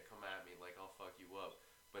 like yeah, come at me, like I'll fuck you up.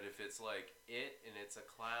 But if it's like it and it's a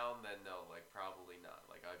clown, then no, like probably not.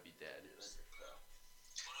 Like I'd be dead.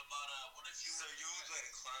 What about what if you? So you would let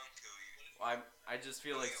a clown kill you? I just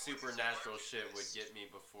feel like supernatural shit would get me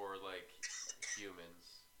before like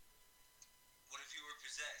humans. What if you were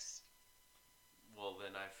possessed? Well,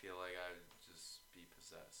 then I feel like I'd just be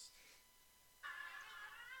possessed.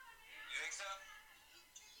 You think so?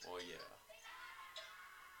 Well, yeah.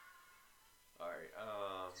 Alright,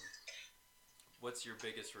 what's your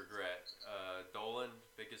biggest regret? Dolan,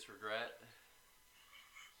 biggest regret?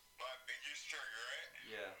 My biggest regret?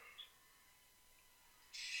 Yeah.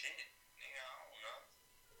 Shit, nigga, I don't know.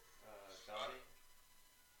 Donnie?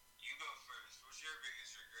 You go first. What's your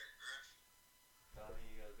biggest regret, Griff? Donnie,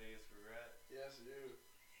 you got a biggest regret? Yes, you.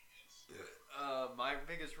 My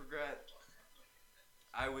biggest regret,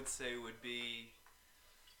 I would say, would be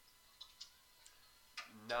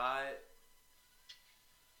not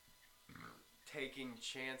taking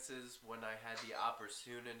chances when I had the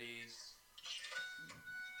opportunities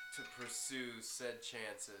to pursue said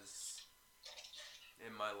chances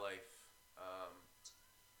in my life,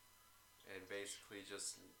 and basically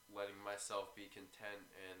just letting myself be content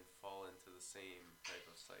and fall into the same type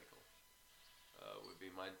of cycle. Would be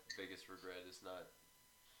my biggest regret is not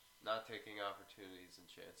taking opportunities and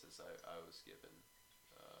chances I was given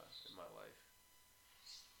in my life.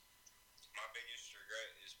 My biggest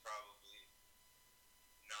regret is probably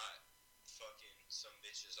not fucking some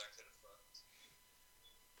bitches I could have fucked.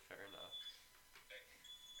 Fair enough.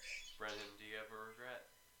 Brendan, do you have a regret?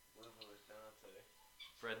 Living with Dante.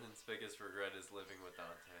 Brendan's biggest regret is living with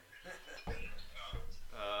Dante.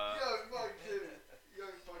 Young fuck kid.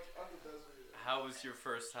 Young fuck. I'm the best with it. How was your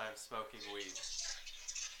first time smoking weed?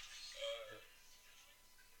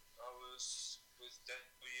 I was with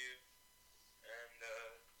W and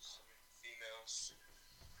some females.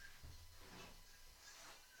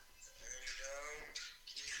 And we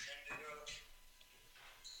ended up,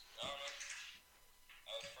 I don't know,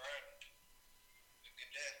 I was friend. A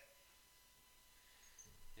good day.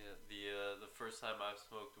 Yeah, the first time I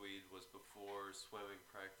smoked weed was before swimming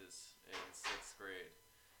practice in 6th grade.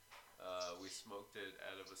 We smoked it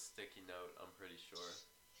out of a sticky note, I'm pretty sure.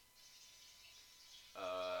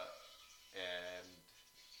 And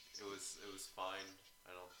it was fine.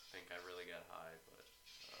 I don't think I really got high, but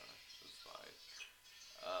it was fine.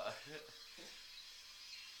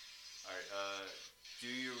 Alright, do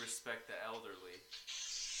you respect the elderly?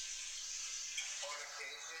 On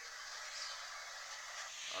occasion,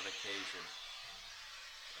 On occasion.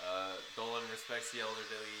 Dolan respects the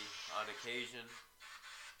elderly on occasion.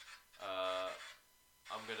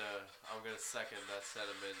 I'm gonna second that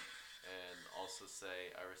sentiment and also say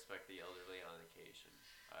I respect the elderly on occasion.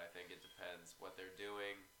 I think it depends what they're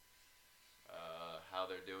doing, how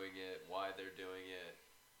they're doing it, why they're doing it,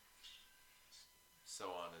 so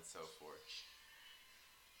on and so forth.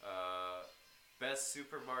 Best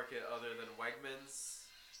supermarket other than Wegmans?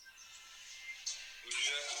 would you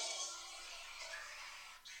say?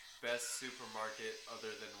 Best supermarket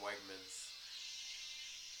other than Wegmans?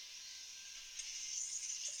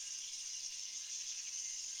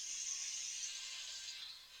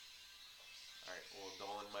 Alright, well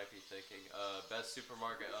Dolan might be thinking. Best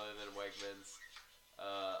supermarket other than Wegmans.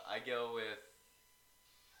 I go with,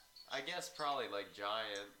 I guess probably like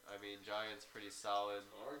Giant. I mean, Giant's pretty solid.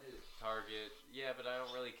 Target. Yeah, but I don't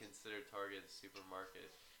really consider Target a supermarket.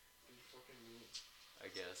 I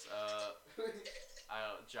guess. I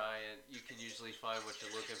don't. Giant. You can usually find what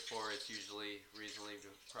you're looking for. It's usually reasonably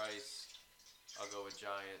priced. I'll go with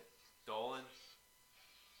Giant. Dolan.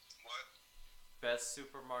 What? Best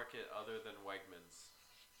supermarket other than Wegmans.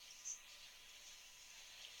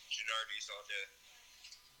 Gennardi's all day.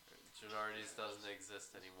 Gennardi's doesn't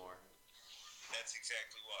exist anymore. That's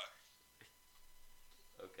exactly why.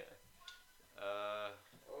 Okay.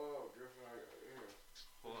 Oh, Griffin, here.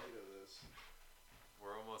 Well, This.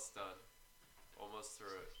 we're almost done. Almost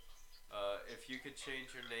through it. If you could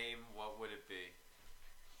change your name, what would it be?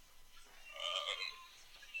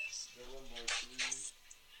 Dolan Marchese.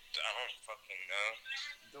 I don't fucking know.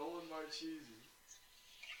 Dolan Marchese.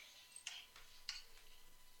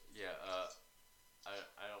 Yeah,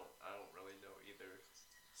 I don't really know either.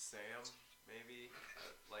 Sam, maybe?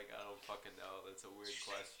 I don't fucking know. That's a weird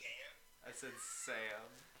question. I said Sam.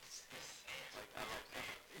 Like, I don't.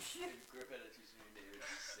 Griffin had to choose a new name.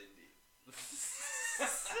 It's Cindy.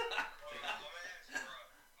 I'm gonna ask Rob.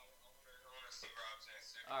 I wanna see Rob's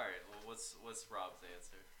answer. Alright, well, what's Rob's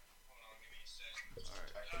answer? Hold on, give me a sec.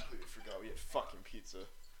 Alright. I completely forgot we had fucking pizza.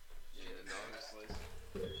 Yeah, the dog slice.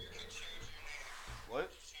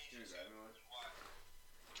 What? Here's everyone. Why?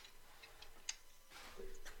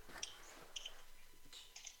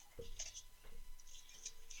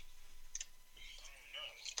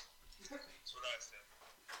 That's what I said.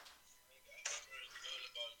 I never heard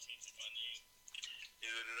about changing my name.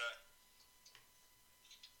 Neither did I.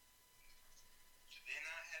 Do they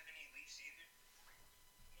not have any leaves either?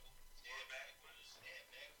 Nope. Yeah, backwards. Yeah,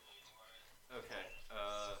 backwards. Okay,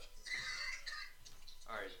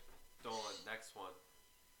 alright, Dolan, next one.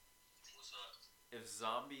 What's up? If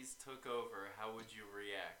zombies took over, how would you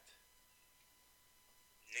react?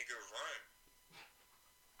 Nigga, run.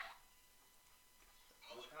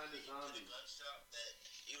 What kind of zombies? Gun shop that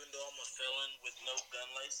even though I'm a felon with no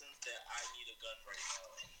gun license, that I need a gun right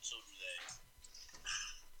now, and so do they.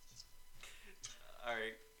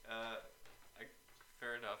 Alright,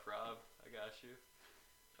 fair enough, Rob. I got you.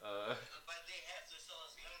 But they have to sell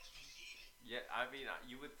us guns we need it. Yeah, I mean,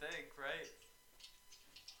 you would think, right?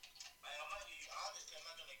 I'm not gonna, honestly, I'm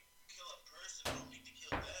not gonna kill a person only to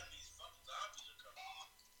kill them. These fucking zombies are coming.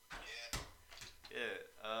 Yeah.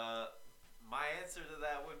 Yeah, my answer to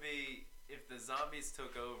that would be, if the zombies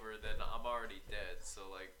took over, then I'm already dead, so,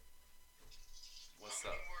 like, what's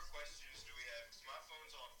How up? many more questions do we have? 'Cause my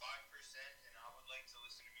phone's on 5%, and I would like to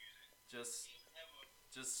listen to music. Just We have a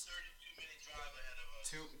Just 32-minute drive ahead of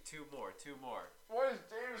us. two more. What is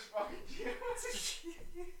James fucking doing?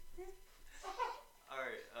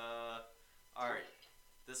 Alright.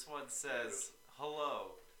 This one says,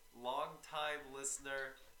 hello, long time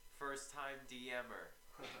listener, first time DMer.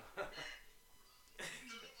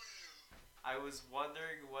 I was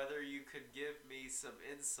wondering whether you could give me some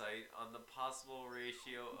insight on the possible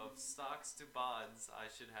ratio of stocks to bonds I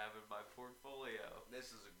should have in my portfolio. This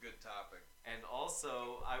is a good topic. And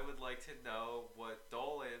also, I would like to know what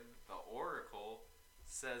Dolan, the Oracle,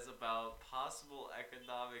 says about possible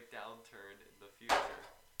economic downturn in the future.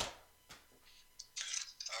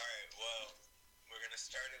 Alright, well, we're gonna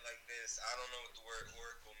start it like this. I don't know what the word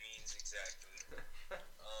oracle means exactly.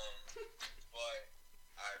 But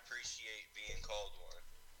I appreciate being called one,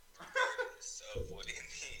 regardless of what it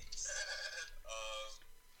means.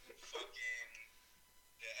 Fucking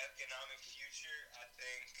the economic future, I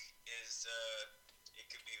think, is it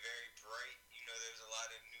could be very bright. You know, there's a lot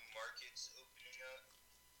of new markets opening up,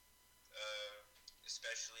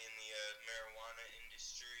 especially in the marijuana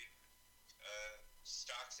industry.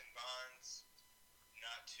 Stocks and bonds,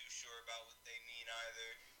 not too sure about what they mean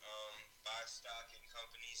either. Buy stock in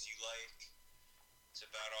companies you like. It's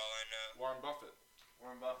about all I know. Warren Buffett.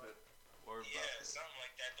 Warren Buffett. Or Yeah, Buffett. something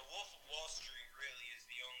like that. The Wolf of Wall Street really is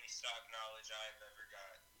the only stock knowledge I've ever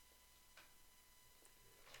got.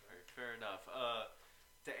 Alright, fair enough.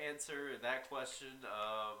 To answer that question,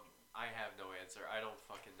 I have no answer. I don't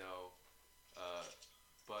fucking know.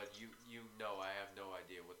 But you know I have no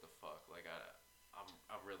idea what the fuck. Like,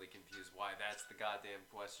 I'm really confused why that's the goddamn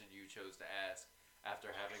question you chose to ask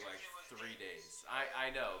after having, like, 3 days. I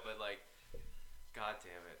know, but, like, god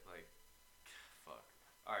damn it. Like, fuck.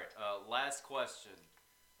 Alright, last question.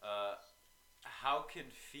 How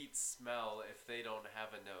can feet smell if they don't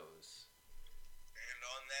have a nose? And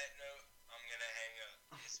on that note, I'm gonna hang up.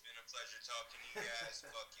 It's been a pleasure talking to you guys.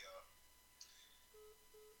 Fuck y'all.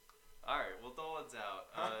 All right. Well, Dolan's out.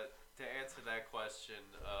 To answer that question,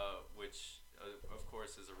 which of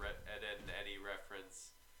course is a Ed, Ed and Eddie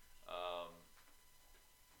reference.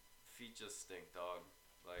 Feet just stink, dog.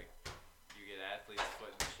 Like, you get athlete's foot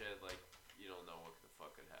and shit. Like, you don't know what the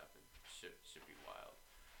fuck could happen. Should be wild.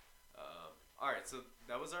 All right. So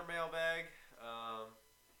that was our mailbag.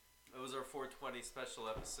 It was our 420 special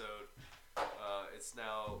episode. It's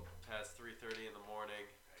now past 3:30 in the morning.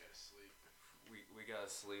 I gotta sleep. We gotta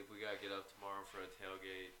sleep. We gotta get up tomorrow for a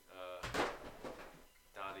tailgate.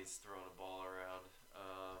 Donnie's throwing a ball around.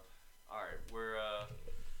 All right, we're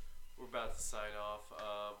about to sign off.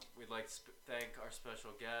 We'd like to thank our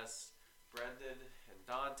special guests, Brendan and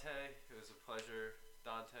Dante. It was a pleasure,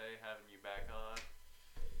 Dante, having you back on.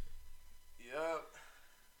 Yup.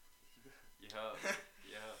 Yup.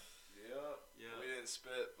 Yup. Yup. Yeah. We didn't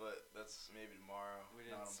spit, but that's maybe tomorrow. We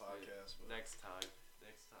Not didn't on spit. podcast. But Next time.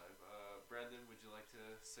 Brendan, would you like to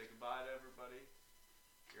say goodbye to everybody?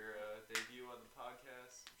 Your debut on the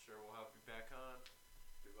podcast. I'm sure we'll have you back on.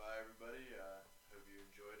 Goodbye, everybody. Hope you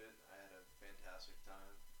enjoyed it. I had a fantastic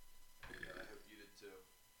time. I hope you did too.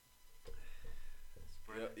 It's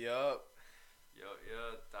Brendan. Yup.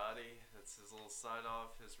 Donnie. That's his little sign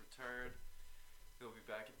off, his return. He'll be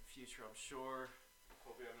back in the future, I'm sure.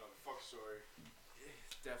 Hope you have another fuck story.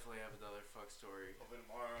 Definitely have another fuck story. Hopefully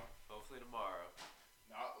tomorrow.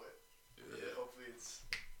 Not lit. Yeah. Hopefully it's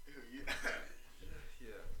who you.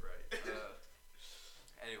 Yeah, right.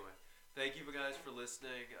 Anyway, thank you guys for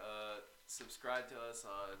listening. Subscribe to us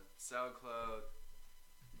on SoundCloud.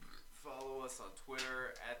 Follow us on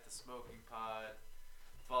Twitter @TheSmokingPod.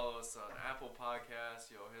 Follow us on Apple Podcasts.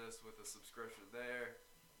 Hit us with a subscription there.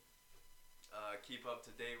 Keep up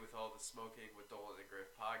to date with all the Smoking with Dolan and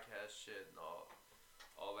Griff podcast shit and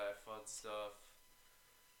all that fun stuff.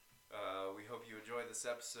 We hope you enjoyed this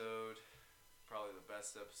episode. Probably the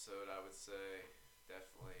best episode, I would say.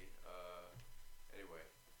 Definitely. Anyway,